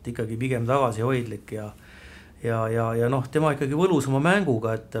olnud, et ikkagi pigem tagasihoidlik ja tema ikkagi võlus oma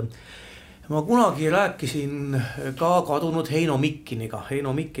mänguga, et ma kunagi rääkisin ka kadunud Heino Mikkiniga.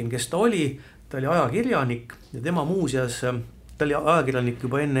 Heino Mikkin, kes ta oli ajakirjanik ja tema muuseas, ta oli ajakirjanik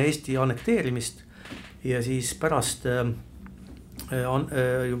juba enne Eesti annekteerimist ja siis pärast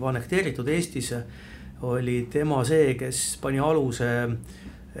juba annekteeritud Eestis oli tema see, kes pani aluse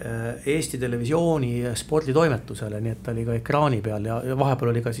Eesti Televisiooni sporditoimetusele, nii et ta oli ka ekraani peal ja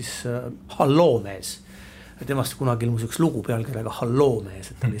vahepeal oli ka siis Halloomees. Temast kunagi ilmus üks lugu pealkirjaga Halloomees,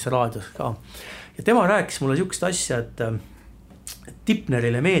 et ta oli see raadios ka. Ja tema rääkis mulle niisugust asja, et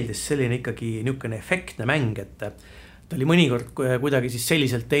Tipnerile meeldis selline ikkagi niisugune efektne mäng, et ta oli mõnikord kuidagi siis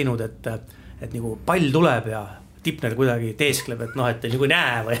selliselt teinud, et nagu pall tuleb ja Tipner kuidagi teeskleb, et et ei nagu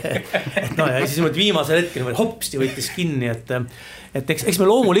näe või ja siis viimasel hetkel hopsti võttis kinni, et eks me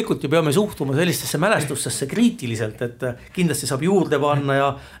loomulikult ju peame suhtuma sellistesse mälestustesse kriitiliselt, et kindlasti saab juurde panna ja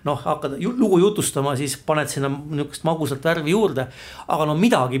hakkada lugu jutustama, siis paned sinna niisugust magusat värvi juurde, aga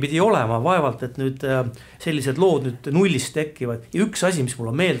midagi pidi olema, vaevalt, et nüüd sellised lood nüüd nullist tekivad ja üks asi, mis mul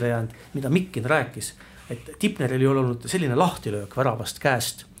on meelde jäänud, mida Mikkin rääkis, et Tipneril ei ole olnud selline lahtilöök väravast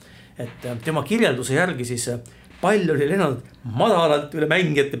käest, et tema kirjelduse järgi siis pall oli lennanud madalalt üle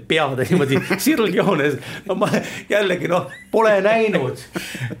mängijate peade niimoodi sirgjoones. Ma jällegi pole näinud.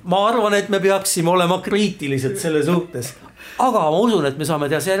 Ma arvan, et me peaksime olema kriitilised selle suhtes. aga ma usun, et me saame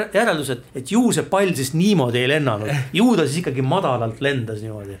teha järeldused, et ju see pall siis niimoodi ei lennanud, ju ta siis ikkagi madalalt lendas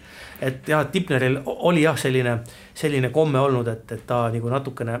niimoodi. Et jah, Tipneril oli jah selline komme olnud, et ta nagu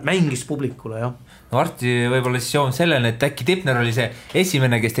natukene mängis publikule, jah. No Arti võib-olla siis joon sellele, et äkki Tipner oli see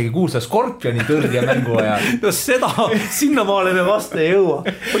esimene, kes tegi kuulsa Skorpioni tõrje mängu ja... No seda, sinna maale me vastu ei jõua.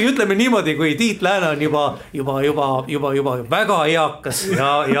 Või ütleme niimoodi, kui Tiit Lääne on juba väga eakas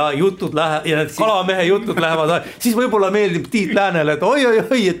ja jutud ja need kalamehe jutud lähevad, siis võib-olla meeldib Tiit Läänele, et oi,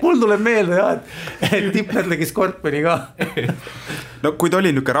 et mul tuleb meelde jah, et Tipner tegi Skorpioni ka. No kui ta oli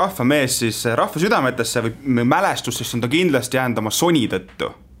niuke rahvamees, siis rahva südametesse või mälestustesse on ta kindlasti jäänud oma Sony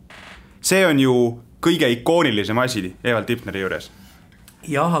tõttu. See on ju kõige ikoonilisem asi Evald Tipneri juures.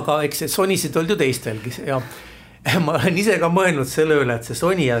 Jah, aga eks see Sonysid olnud ju teistelgi ja ma olen ise ka mõelnud selle üle, et see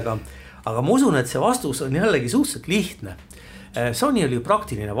Sony, aga ma usun, et see vastus on jällegi suhteliselt lihtne. Sony oli ju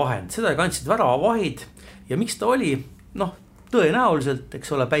praktiline vahend, seda kandsid väravavahid ja miks ta oli, tõenäoliselt,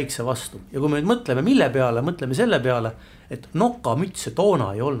 eks ole, päikse vastu. Ja kui me nüüd mõtleme mille peale, mõtleme selle peale, et nokamütse toona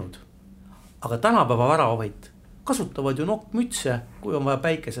ei olnud. Aga tänapäeva väravavahid kasutavad ju nokkmütse, kui on vaja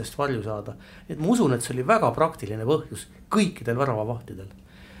päikesest varju saada. Et ma usun, et see oli väga praktiline põhjus kõikidel väravavahtidel.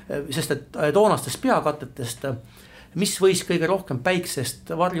 Sest et toonastest peakatetest, mis võis kõige rohkem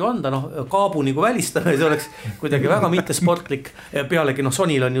päiksest varju anda, kaabu nagu välistame, see oleks kuidagi väga mittesportlik. Pealegi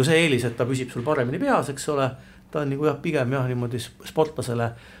Sonyl on ju see eelis, et ta püsib sul paremini peas, eks ole. Ta on nagu pigem niimoodi sportlasele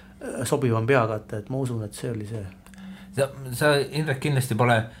sobivam peakate, et ma usun, et see oli see. Sa Indrek kindlasti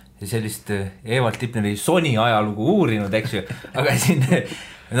pole sellist Evald Tipneri Sony ajalugu uurinud, eks ju, aga siin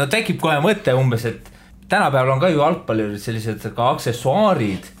tekib kohe mõte umbes, et tänapäeval on ka ju jalgpallirid sellised ka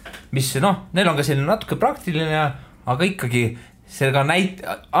aksessuaarid, mis neil on ka selline natuke praktiline, aga ikkagi sellega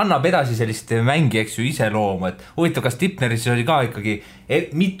annab edasi sellist mängi, eks ju, iseloomu, et huvitav, kas Tipneris oli ka ikkagi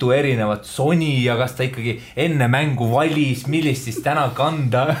mitu erinevat Sony ja kas ta ikkagi enne mängu valis, millist siis täna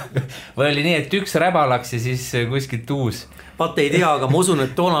kanda või oli nii, et üks räbalaks ja siis kuskilt uus? Vaat ei tea, aga ma usun,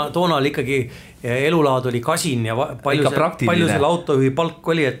 et toona oli ikkagi elulaad oli kasin ja palju selle autojuhi palk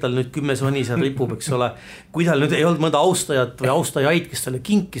oli, et tal nüüd 10 Sony seal ripub, eks ole. Kui tal nüüd ei olnud mõnda austajat või austajaid, kes talle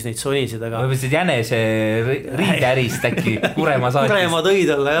kinkis neid Sonysid, aga... Või võisid jänese riidärist äkki Kurema saatis. Kurema tõi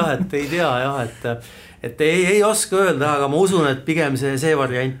talle jah, et ei tea jah, et ei oska öelda, aga ma usun, et pigem see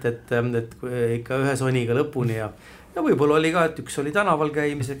variant, et ikka ühe Sonyga lõpuni ja võib-olla oli ka, et üks oli tänaval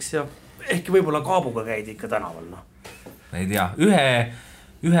käimiseks ja ehkki võib-olla kaabuga käidi ikka tänaval, ei tea,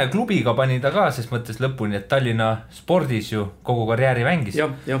 ühe klubiga pani ta ka, sest mõttes lõpuni, et Tallinna spordis ju kogu karjääri mängis. Ja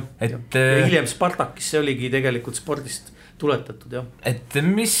hiljem Spartakis see oligi tegelikult spordist tuletatud, jah. Et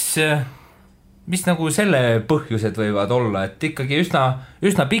mis nagu selle põhjused võivad olla, et ikkagi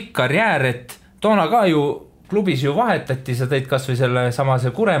üsna pikk karjäär, et toona ka ju klubis ju vahetati, sa tõid kas või selle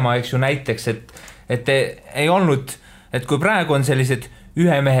samase Kurema, eks ju näiteks, et ei olnud, et kui praegu on sellised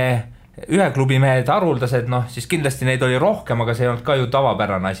ühe klubi mehed haruldased, siis kindlasti neid oli rohkem, aga see ei olnud ka ju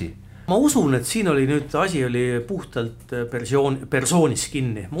tavapärane asi. Ma usun, et siin oli nüüd asi oli puhtalt persoonis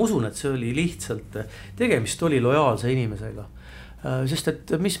kinni. Ma usun, et see oli lihtsalt, tegemist oli lojaalse inimesega. Sest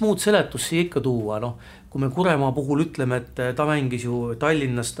et mis muud seletusi ikka tuua, kui me Kuremaa puhul ütleme, et ta mängis ju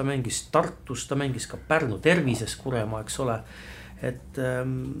Tallinnas, ta mängis Tartus, ta mängis ka Pärnu Tervises Kuremaa, eks ole.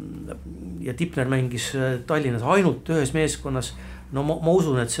 Ja Tipner mängis Tallinnas ainult ühes meeskonnas. Ma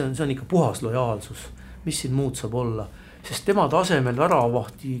usun, et see on ikka puhas lojaalsus, mis siin muud saab olla, sest tema tasemel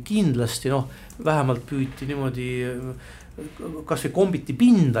väravavahti kindlasti, vähemalt püüti niimoodi, kas või kombiti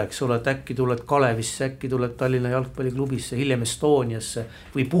pinda, eks ole, et äkki tuled Kalevisse, äkki tuled Tallinna jalgpalliklubisse, hiljem Estoniasse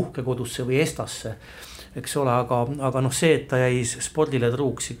või Puhkekodusse või Estasse, eks ole, aga see, et ta jäi spordile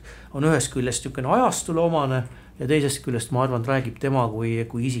truuks, on ühest küljest niisugune ajastule omane ja teisest küljest, ma arvan, räägib tema kui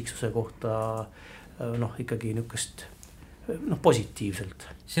isiksuse kohta ikkagi niisugust positiivselt.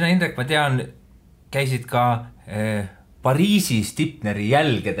 Sina, Indrek, ma tean, käisid ka Pariisis Tipneri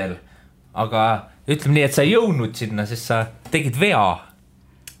jälgedel, aga ütleme nii, et sa ei jõudnud sinna, sest sa tegid vea.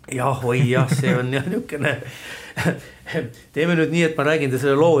 Jah, see on jah niisugune. Teeme nüüd nii, et ma räägin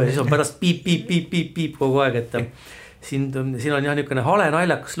selle loo ja siis on pärast piip kogu aeg, et siin on jah niisugune hale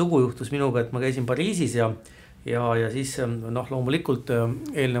naljakas lugu juhtus minuga, et ma käisin Pariisis ja siis loomulikult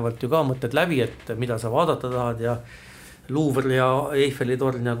eelnevalt ju ka mõtted läbi, et mida sa vaadata tahad ja Louvre ja Eiffeli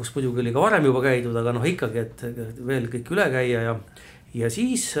torn ja kus muidugi oli ka varem juba käidud, aga ikkagi, et veel kõik üle käia ja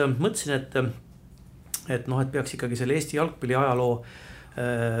siis mõtlesin, et peaks ikkagi selle Eesti jalgpalli ajaloo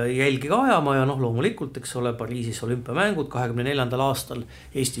jälgi ka ajama ja loomulikult, eks ole, Pariisis olümpiamängud 24. aastal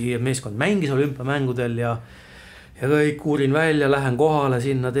Eesti meeskond mängis olümpiamängudel ja kõik uurin välja, lähen kohale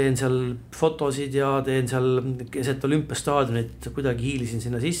sinna, teen seal fotosid ja teen seal keset olümpiastaadionit, kuidagi hiilisin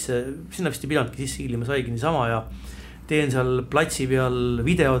sinna sisse, sinna vist ei pidanudki sisse hiilima, saigi niisama ja teen seal platsi peal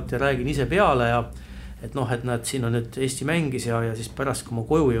videot ja räägin ise peale ja et noh, et näed, siin on nüüd Eesti mängis ja siis pärast, kui ma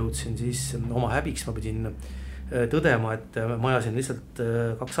koju jõudsin, siis oma häbiks ma pidin tõdema, et ma ajasin lihtsalt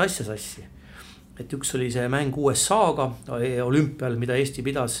 2 asja sassi. Et üks oli see mäng USA-ga olümpial, mida Eesti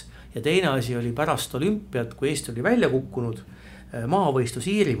pidas ja teine asi oli pärast olümpiat, kui Eesti oli välja kukkunud maavõistlus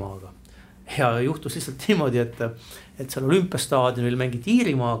Iirimaaga. Ja juhtus lihtsalt niimoodi, et seal olümpiastaadionil mängiti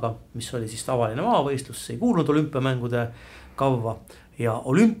Iirimaaga, mis oli siis tavaline maavõistlus, see ei kuulunud olümpiamängude kavva ja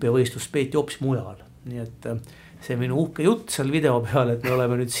olümpiavõistlus peeti hoopis mujal. Nii et see minu uhke jutt seal video peal, et me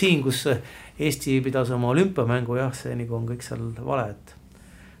oleme nüüd siin, kus Eesti pidas oma olümpiamängu, jah, see nagu on kõik seal vale,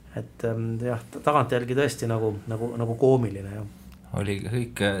 et jah, tagantjärgi tõesti nagu koomiline. Jah. Oli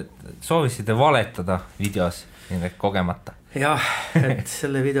kõik, soovisite valetada videos kogemata. Jah, et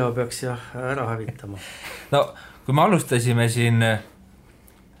selle video peaks jah ära hävitama. No, kui me alustasime siin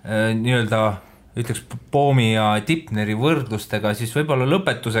nii-öelda, ütleks Poomi ja Tipneri võrdlustega, siis võib-olla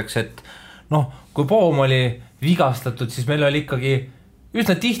lõpetuseks, et noh, kui Poom oli vigastatud, siis meil oli ikkagi,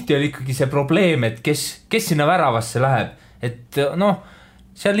 üsna tihti oli ikkagi see probleem, et kes sinna väravasse läheb. Et noh,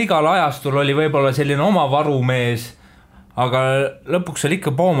 seal igal ajastul oli võib-olla selline oma varumees, aga lõpuks oli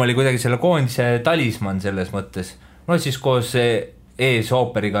ikka Poom oli kuidagi selle koondise talisman selles mõttes. No siis koos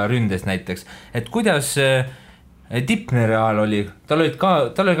ees-ooperiga ründes näiteks. Et kuidas Tipneri ajal oli, tal oli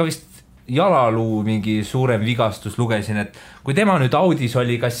ka vist jalaluu mingi suurem vigastus, lugesin, et kui tema nüüd audis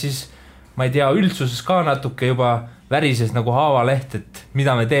oli, kas siis, ma ei tea, üldsuses ka natuke juba värises nagu haavaleht, et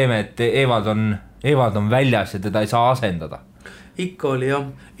mida me teeme, et Evald on väljas ja teda ei saa asendada. Ikka oli jah,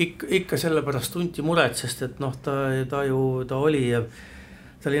 ikka sellepärast tunti muret, sest et noh, ta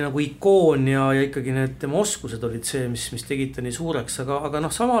oli nagu ikoon ja ikkagi need tema oskused olid see, mis tegid ta nii suureks, aga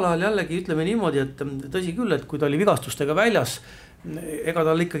noh, samal ajal jällegi ütleme niimoodi, et tõsi küll, et kui ta oli vigastustega väljas, ega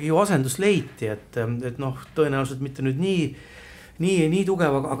tal ikkagi ju asendus leiti, et noh, tõenäoliselt mitte nüüd nii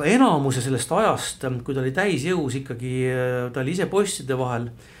tugev, aga enamuse sellest ajast, kui ta oli täisjõus ikkagi, ta oli ise postide vahel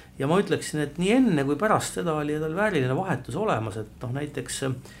ja ma ütleksin, et nii enne kui pärast teda oli tal vääriline vahetus olemas, et noh, näiteks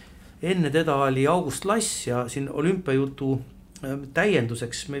enne teda oli August Lass ja siin olümpiajutu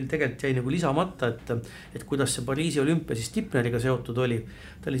täienduseks meil tegelikult jäi nagu lisamata, et kuidas see Pariisi olümpia siis Tipneriga seotud oli.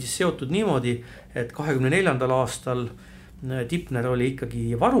 Ta oli siis seotud niimoodi, et 24. aastal Tipner oli ikkagi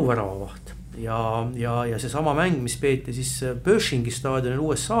varuväravavaht ja see sama mäng, mis peeti siis Pershing'i staadionil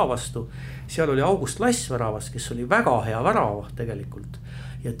USA vastu, seal oli August Lass väravas, kes oli väga hea väravavaht tegelikult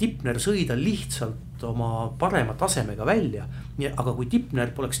ja Tipner sõi ta lihtsalt oma parema tasemega välja, aga kui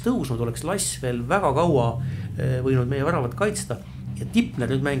Tipner poleks tõusnud, oleks Lass veel väga kaua võinud meie väravat kaitsta ja Tipner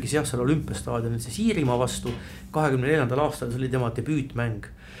nüüd mängis jah seal olümpiastaadionil siis Iirimaa vastu 24. aastal, see oli tema debüütmäng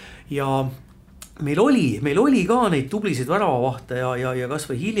ja meil oli ka neid tublisid väravavahte ja kas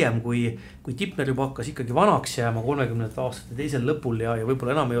või hiljem, kui Tipner juba hakkas ikkagi vanaks jääma 30. aastate teisel lõpul ja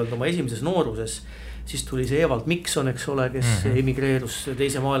võib-olla enam ei olnud oma esimeses nooruses, siis tuli see Evald Mikson, eks ole, kes emigreerus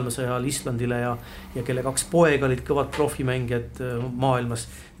teise maailmasõjal Islandile ja kelle 2 poega olid kõvad profimängijad maailmas,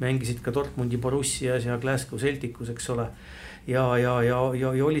 mängisid ka Dortmundi Borussias ja Glasgow Celticus, eks ole. Ja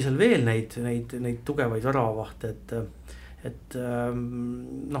oli seal veel neid tugevaid väravavahte, et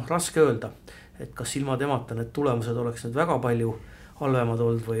noh, raske öelda, et kas ilma temata need tulemused oleks nüüd väga palju halvemad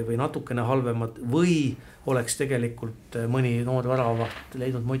olnud või natukene halvemad või oleks tegelikult mõni noor väravavaht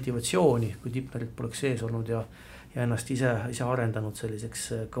leidnud motivatsiooni, kui Tipnerit poleks sees olnud ja ennast ise arendanud selliseks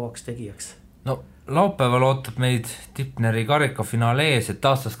kõvaks tegijaks. No laupäeval ootab meid Tipneri karikafinaal ees, et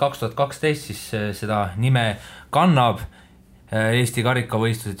aastast 2012 siis seda nime kannab Eesti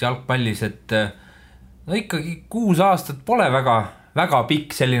karikavõistlused jalgpallis, et no ikkagi 6 aastat pole väga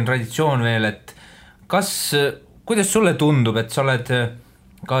pikk selline traditsioon veel, et kuidas sulle tundub, et sa oled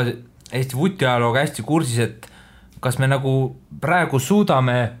ka Eesti vutiajalooga hästi kursis, et kas me nagu praegu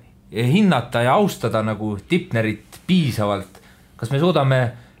suudame hinnata ja austada nagu Tipnerit piisavalt, kas me suudame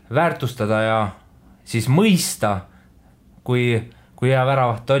väärtustada ja siis mõista, kui hea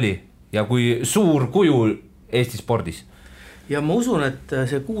väravaht oli ja kui suur kuju Eesti spordis? Ja ma usun, et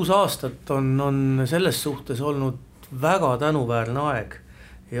see 6 aastat on selles suhtes olnud väga tänuväärne aeg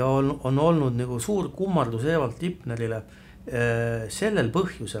ja on olnud nagu suur kummardus Evald Tipnerile sellel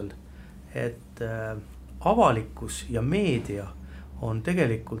põhjusel, et avalikkus ja meedia on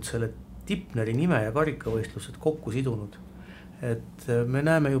tegelikult selle Tipneri nime ja karikavõistlused kokku sidunud. Et me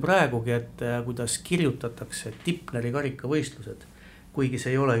näeme ju praegugi, et kuidas kirjutatakse Tipneri karikavõistlused, kuigi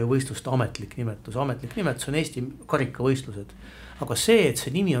see ei ole ju võistluste ametlik nimetus on Eesti karikavõistlused. Aga see, et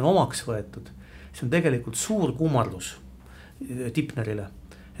see nimi on omaks võetud, see on tegelikult suur kummardus Tipnerile.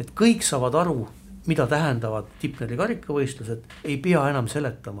 Et kõik saavad aru, mida tähendavad Tipneri karikavõistlused, ei pea enam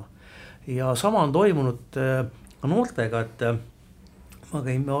seletama. Ja sama on toimunud noortega, et ma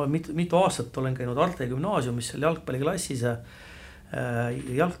käin, mitu aastat olen käinud Arte gümnaasiumis seal jalgpalliklassis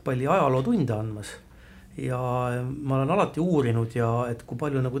jalgpalli ajaloo tunde andmas. Ja ma olen alati uurinud ja et kui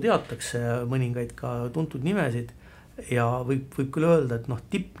palju nagu teatakse mõningaid ka tuntud nimesid ja võib küll öelda, et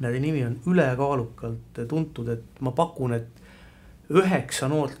Tipneri nimi on ülekaalukalt tuntud, et ma pakun, et 9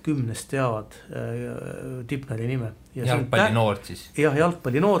 noort 10 teavad Tipneri nime. Jalgpallinoort siis. Jah,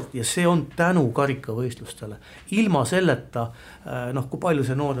 jalgpallinoort ja see on tänu karikavõistlustele. Ilma selleta, kui palju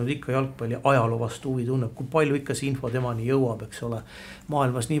see noor nüüd ikka jalgpalli ajaloo vastu huvi tunneb, kui palju ikka see info temani jõuab, eks ole.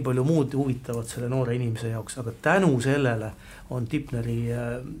 Maailmas nii palju muud huvitavad selle noore inimese jaoks, aga tänu sellele on Tipneri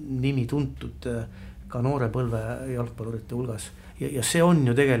nimi tuntud ka noore põlve jalgpallurite hulgas. Ja see on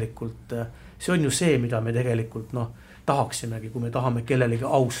ju tegelikult, see on ju see, mida me tegelikult tahaksimegi, kui me tahame kellelegi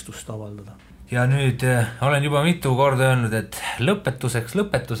austust avaldada. Ja nüüd olen juba mitu korda öelnud, et lõpetuseks,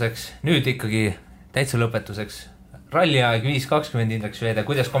 nüüd ikkagi täitsa lõpetuseks. Ralliaeg 5.20 Indrek Švede,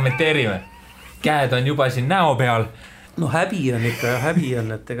 kuidas kommenteerime? Käed on juba siin näo peal. Häbi on ikka, häbi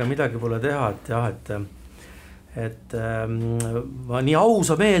on, et ega midagi pole teha, et jah, et ma nii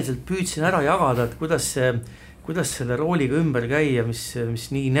ausameelselt püüdsin ära jagada, et kuidas selle rooliga ümber käia,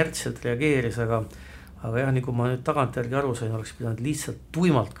 mis nii inertselt reageeris, aga jah, nii kui ma nüüd tagantjärgi aru sain, oleks pidanud lihtsalt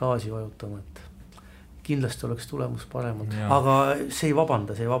tuimalt gaasi vajutama, et kindlasti oleks tulemus paremad. Aga see ei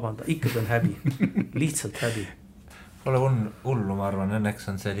vabanda, ikkagi on häbi, lihtsalt häbi. Pole hullu, ma arvan, õnneks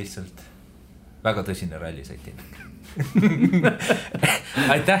on see lihtsalt väga tõsine rallisätin.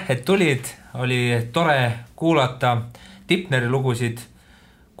 Aitäh, et tulid, oli tore kuulata Tipneri lugusid,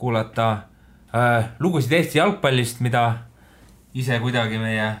 kuulata lugusid Eesti jalgpallist, mida ise kuidagi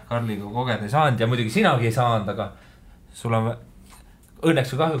meie Karliga kogeda ei saanud ja muidugi sinagi ei saanud, aga sul on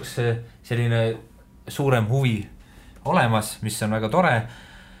õnneks või kahjuks selline suurem huvi olemas, mis on väga tore.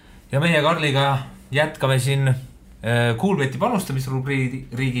 Ja meie Karliga jätkame siin Kuulbeti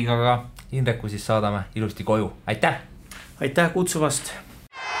panustamisrubriigiga, aga Indreku siis saadame ilusti koju. Aitäh! Aitäh kutsumast!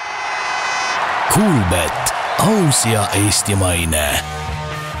 Kuulbet, aus ja eestimaine.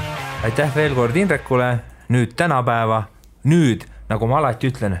 Aitäh veel kord Indrekule, nüüd tänapäeva. Nüüd, nagu ma alati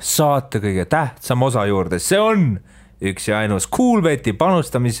ütlen, saate kõige tähtsam osa juurde. See on üks ja ainus Kuulbeti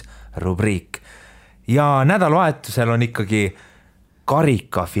panustamisrubriik. Ja nädalavahetusel on ikkagi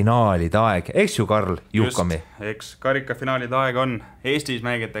karikafinaalide aeg. Eks ju, Karl Juhkami? Just, eks karikafinaalide aeg on. Eestis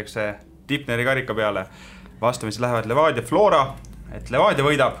mängitakse Tipneri karika peale. Vastamisi lähevad Levadia Flora. Et Levadia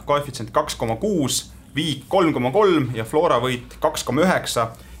võidab koefitsient 2,6, Viik 3,3 ja Flora võit 2,9.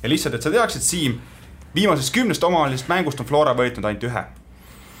 Ja lihtsalt, et sa teaksid, Siim, viimasest 10 omavahelisest mängust on Flora võitnud ainult 1.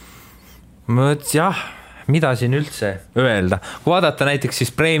 Jah, mida siin üldse öelda? Kui vaadata näiteks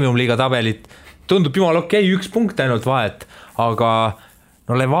siis Premium-liiga tabelit, tundub jumal okei, 1 punkt ainult vahet, aga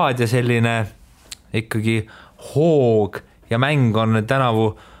Levadia selline ikkagi hoog ja mäng on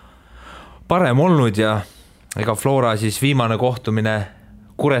tänavu parem olnud ja ega Flora siis viimane kohtumine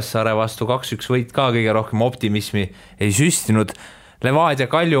Kuressaare vastu 2-1 võit ka kõige rohkem optimismi ei süstinud. Levadia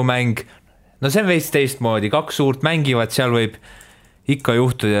Kaljumäng, see on veits teistmoodi, 2 suurt mängivad, seal võib ikka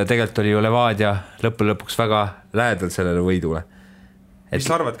juhtuda ja tegelikult oli ju Levadia lõpuks väga lähedal sellele võidule. Mis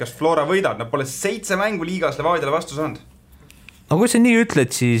sa arvad, kas Flora võidab? Nad pole 7 mängu liigas Levadiale vastu saanud. No kui sa nii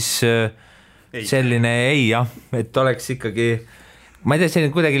ütled, siis selline ei jah, et oleks ikkagi, ma ei tea,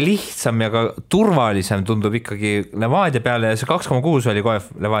 selline kuidagi lihtsam ja ka turvalisem tundub ikkagi Levadia peale ja see 2,6 oli kohe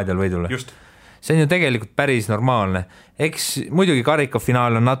Levadial võidule. Just. See on ju tegelikult päris normaalne. Eks muidugi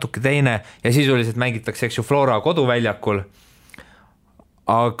karikafinaal on natuke teine ja sisuliselt mängitakse, eks ju, Flora koduväljakul.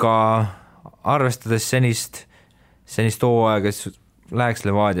 Aga arvestades senist hooaega, kes läheks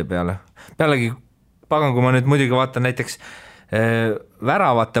Levadia peale. Pealegi, pagan, kui ma nüüd muidugi vaatan näiteks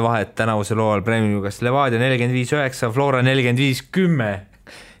väravate vahet tänavusel hooajal Premiumigas, Levadia 45-9, Flora 45-10,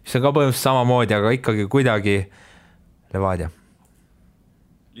 mis on ka põhimõtteliselt samamoodi, aga ikkagi kuidagi Levadia.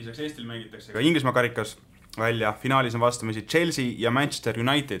 Lisaks Eestil mängitakse ka Inglismaa karikas välja. Finaalis on vastamisi Chelsea ja Manchester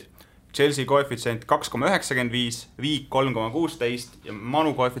United. Chelsea koefitsient 2,95, Viik 3,16 ja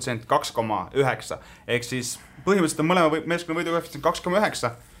Manu koefitsient 2,9. Ehk siis põhimõtteliselt on mõlema meeskonna võidu koefitsient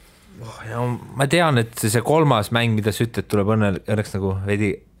 2,9. Ja ma tean, et see 3. mäng, mida sa ütled, tuleb õnneks nagu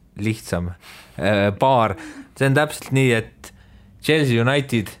veidi lihtsam paar. See on täpselt nii, et Chelsea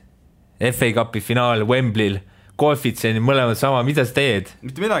United FA Cupi finaal Wembley'l, koefitsient mõlemad sama, mida sa teed?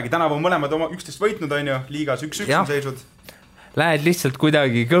 Mitte midagi, tänavu on mõlemad oma 11 võitnud on ju, liigas 1-1 on seisud. Lähed lihtsalt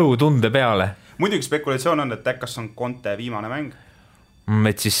kuidagi kõhu tunde peale. Muidugi spekulatsioon on, et äkkas on Conte viimane mäng.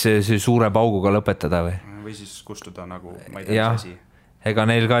 Et siis see suure pauguga lõpetada või? Või siis kustuda nagu, ma ei tea, mis asi. Ega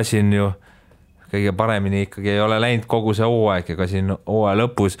neil ka siin ju kõige paremini ikkagi ei ole läinud kogu see hooaeg ega siin hooaja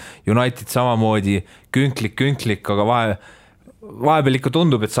lõpus. United samamoodi künklik, aga vahepeal ikka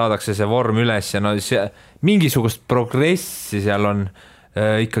tundub, et saadakse see vorm üles ja no mingisugust progressi seal on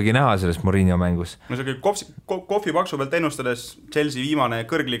ikkagi näha selles Mourinho mängus. No see kohvi paksu pealt ennustades Chelsea viimane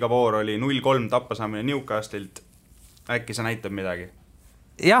kõrgliga voor oli 0-3 tappasaamine Newcastle'ilt. Äkki see näitab midagi?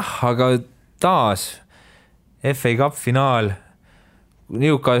 Jah, aga taas FA Cup finaal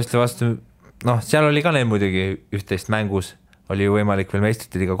Newcastle vastu, seal oli ka neil muidugi üht-teist mängus, oli ju võimalik veel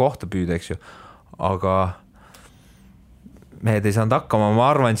meistrite liiga kohta püüda, eks ju, aga mehed ei saanud hakkama,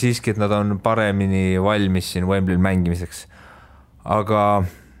 ma arvan siiski, et nad on paremini valmis siin Wembley'l mängimiseks. Aga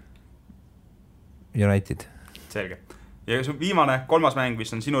United. Selge. Ja viimane, 3. mäng,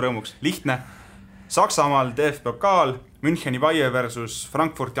 mis on sinu rõõmuks lihtne. Saksamaal DFB-pokaal, Müncheni Bayern versus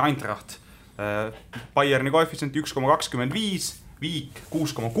Frankfurti Eintracht. Bayerni koefitsient 1,25, Viik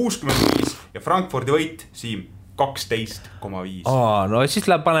 6,65 ja Frankfurti võit, Siim, 12,5. No siis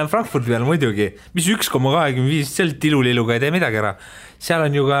läheb panen Frankfurti peale muidugi. Mis 1,25, seal tiluliluga ei tee midagi ära. Seal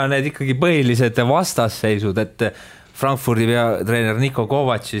on ju ka need ikkagi põhilised vastasseisud, et Frankfurti peatreener Niko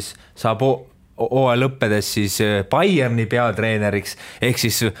Kovac siis saab hooaja lõppedes siis Bayerni peatreeneriks, ehk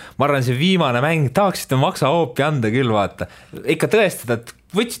siis ma arvan, see viimane mäng tahaksite maksa hoopi anda küll, vaata. Ikka tõestada, et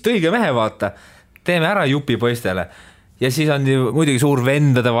võtsid õige mehe, vaata. Teeme ära jupi poistele. Ja siis on muidugi suur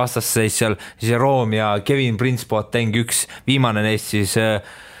vendade vastasseis seal, Jerome ja Kevin Prince Boateng 1, viimane neist siis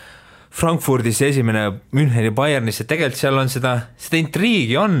Frankfurdis esimene Müncheni Bayernisse. Tegelikult seal on seda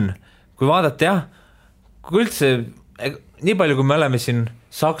intriigi on, kui vaadata jah, kui üldse nii palju, kui me oleme siin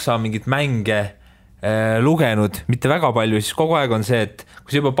Saksa mingit mänge lugenud, mitte väga palju, siis kogu aeg on see, et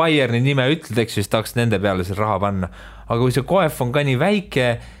kui see juba Bayerni nime ütled, eks, siis tahaks nende peale seal raha panna. Aga kui see koef on ka nii väike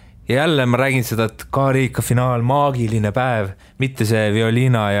ja jälle ma räägin seda, et Karika finaal, maagiline päev, mitte see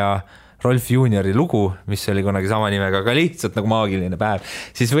Violina ja Rolf Juniori lugu, mis oli kunagi sama nimega, aga lihtsalt nagu maagiline päev,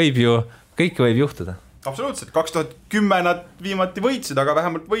 siis kõike võib juhtuda. Absoluutselt, 2010 nad viimati võitsid, aga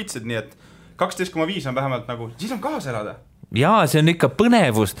vähemalt võitsid, nii et 12,5 on vähemalt nagu, siis on kaasa elada. Jaa, see on ikka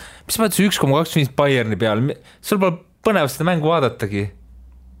põnevust. Mis ma ütlesin 1,25 Bayerni peal? Sul pole põnevust seda mängu vaadatagi.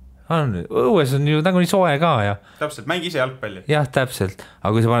 Õues on ju nagu nii soe ka. Ja. Täpselt, mängi ise jalgpalli. Jah, täpselt.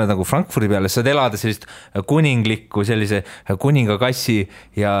 Aga kui sa paned nagu Frankfurti peale, saad elada sellist kuninglikku, sellise kuningakassi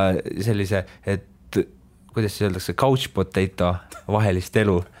ja sellise, et kuidas see öeldakse, couch potato vahelist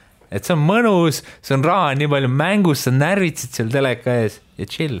elu. Et see on mõnus, see on raha nii palju mängus, sa närvitsid seal teleka ees ja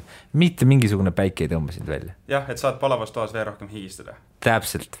chill. Mitte mingisugune päike ei tõmbasid välja. Jah, et saad palavas toas veel rohkem higistada.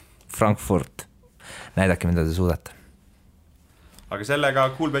 Täpselt, Frankfurt. Näidake, mida te suudate. Aga sellega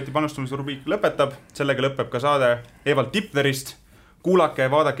Kuulbeti panustamise rubriik lõpetab. Sellega lõpeb ka saade Evald Tipnerist. Kuulake,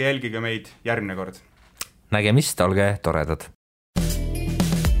 vaadake, jälgige meid järgmine kord. Nägemist, olge toredad.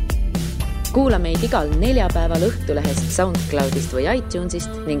 Kuula meid igal neljapäeval Õhtulehest, SoundCloudist või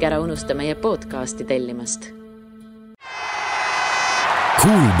iTunesist ning ära unusta meie podcasti tellimast.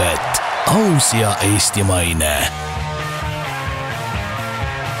 Kuulbet, aus ja eestimaine.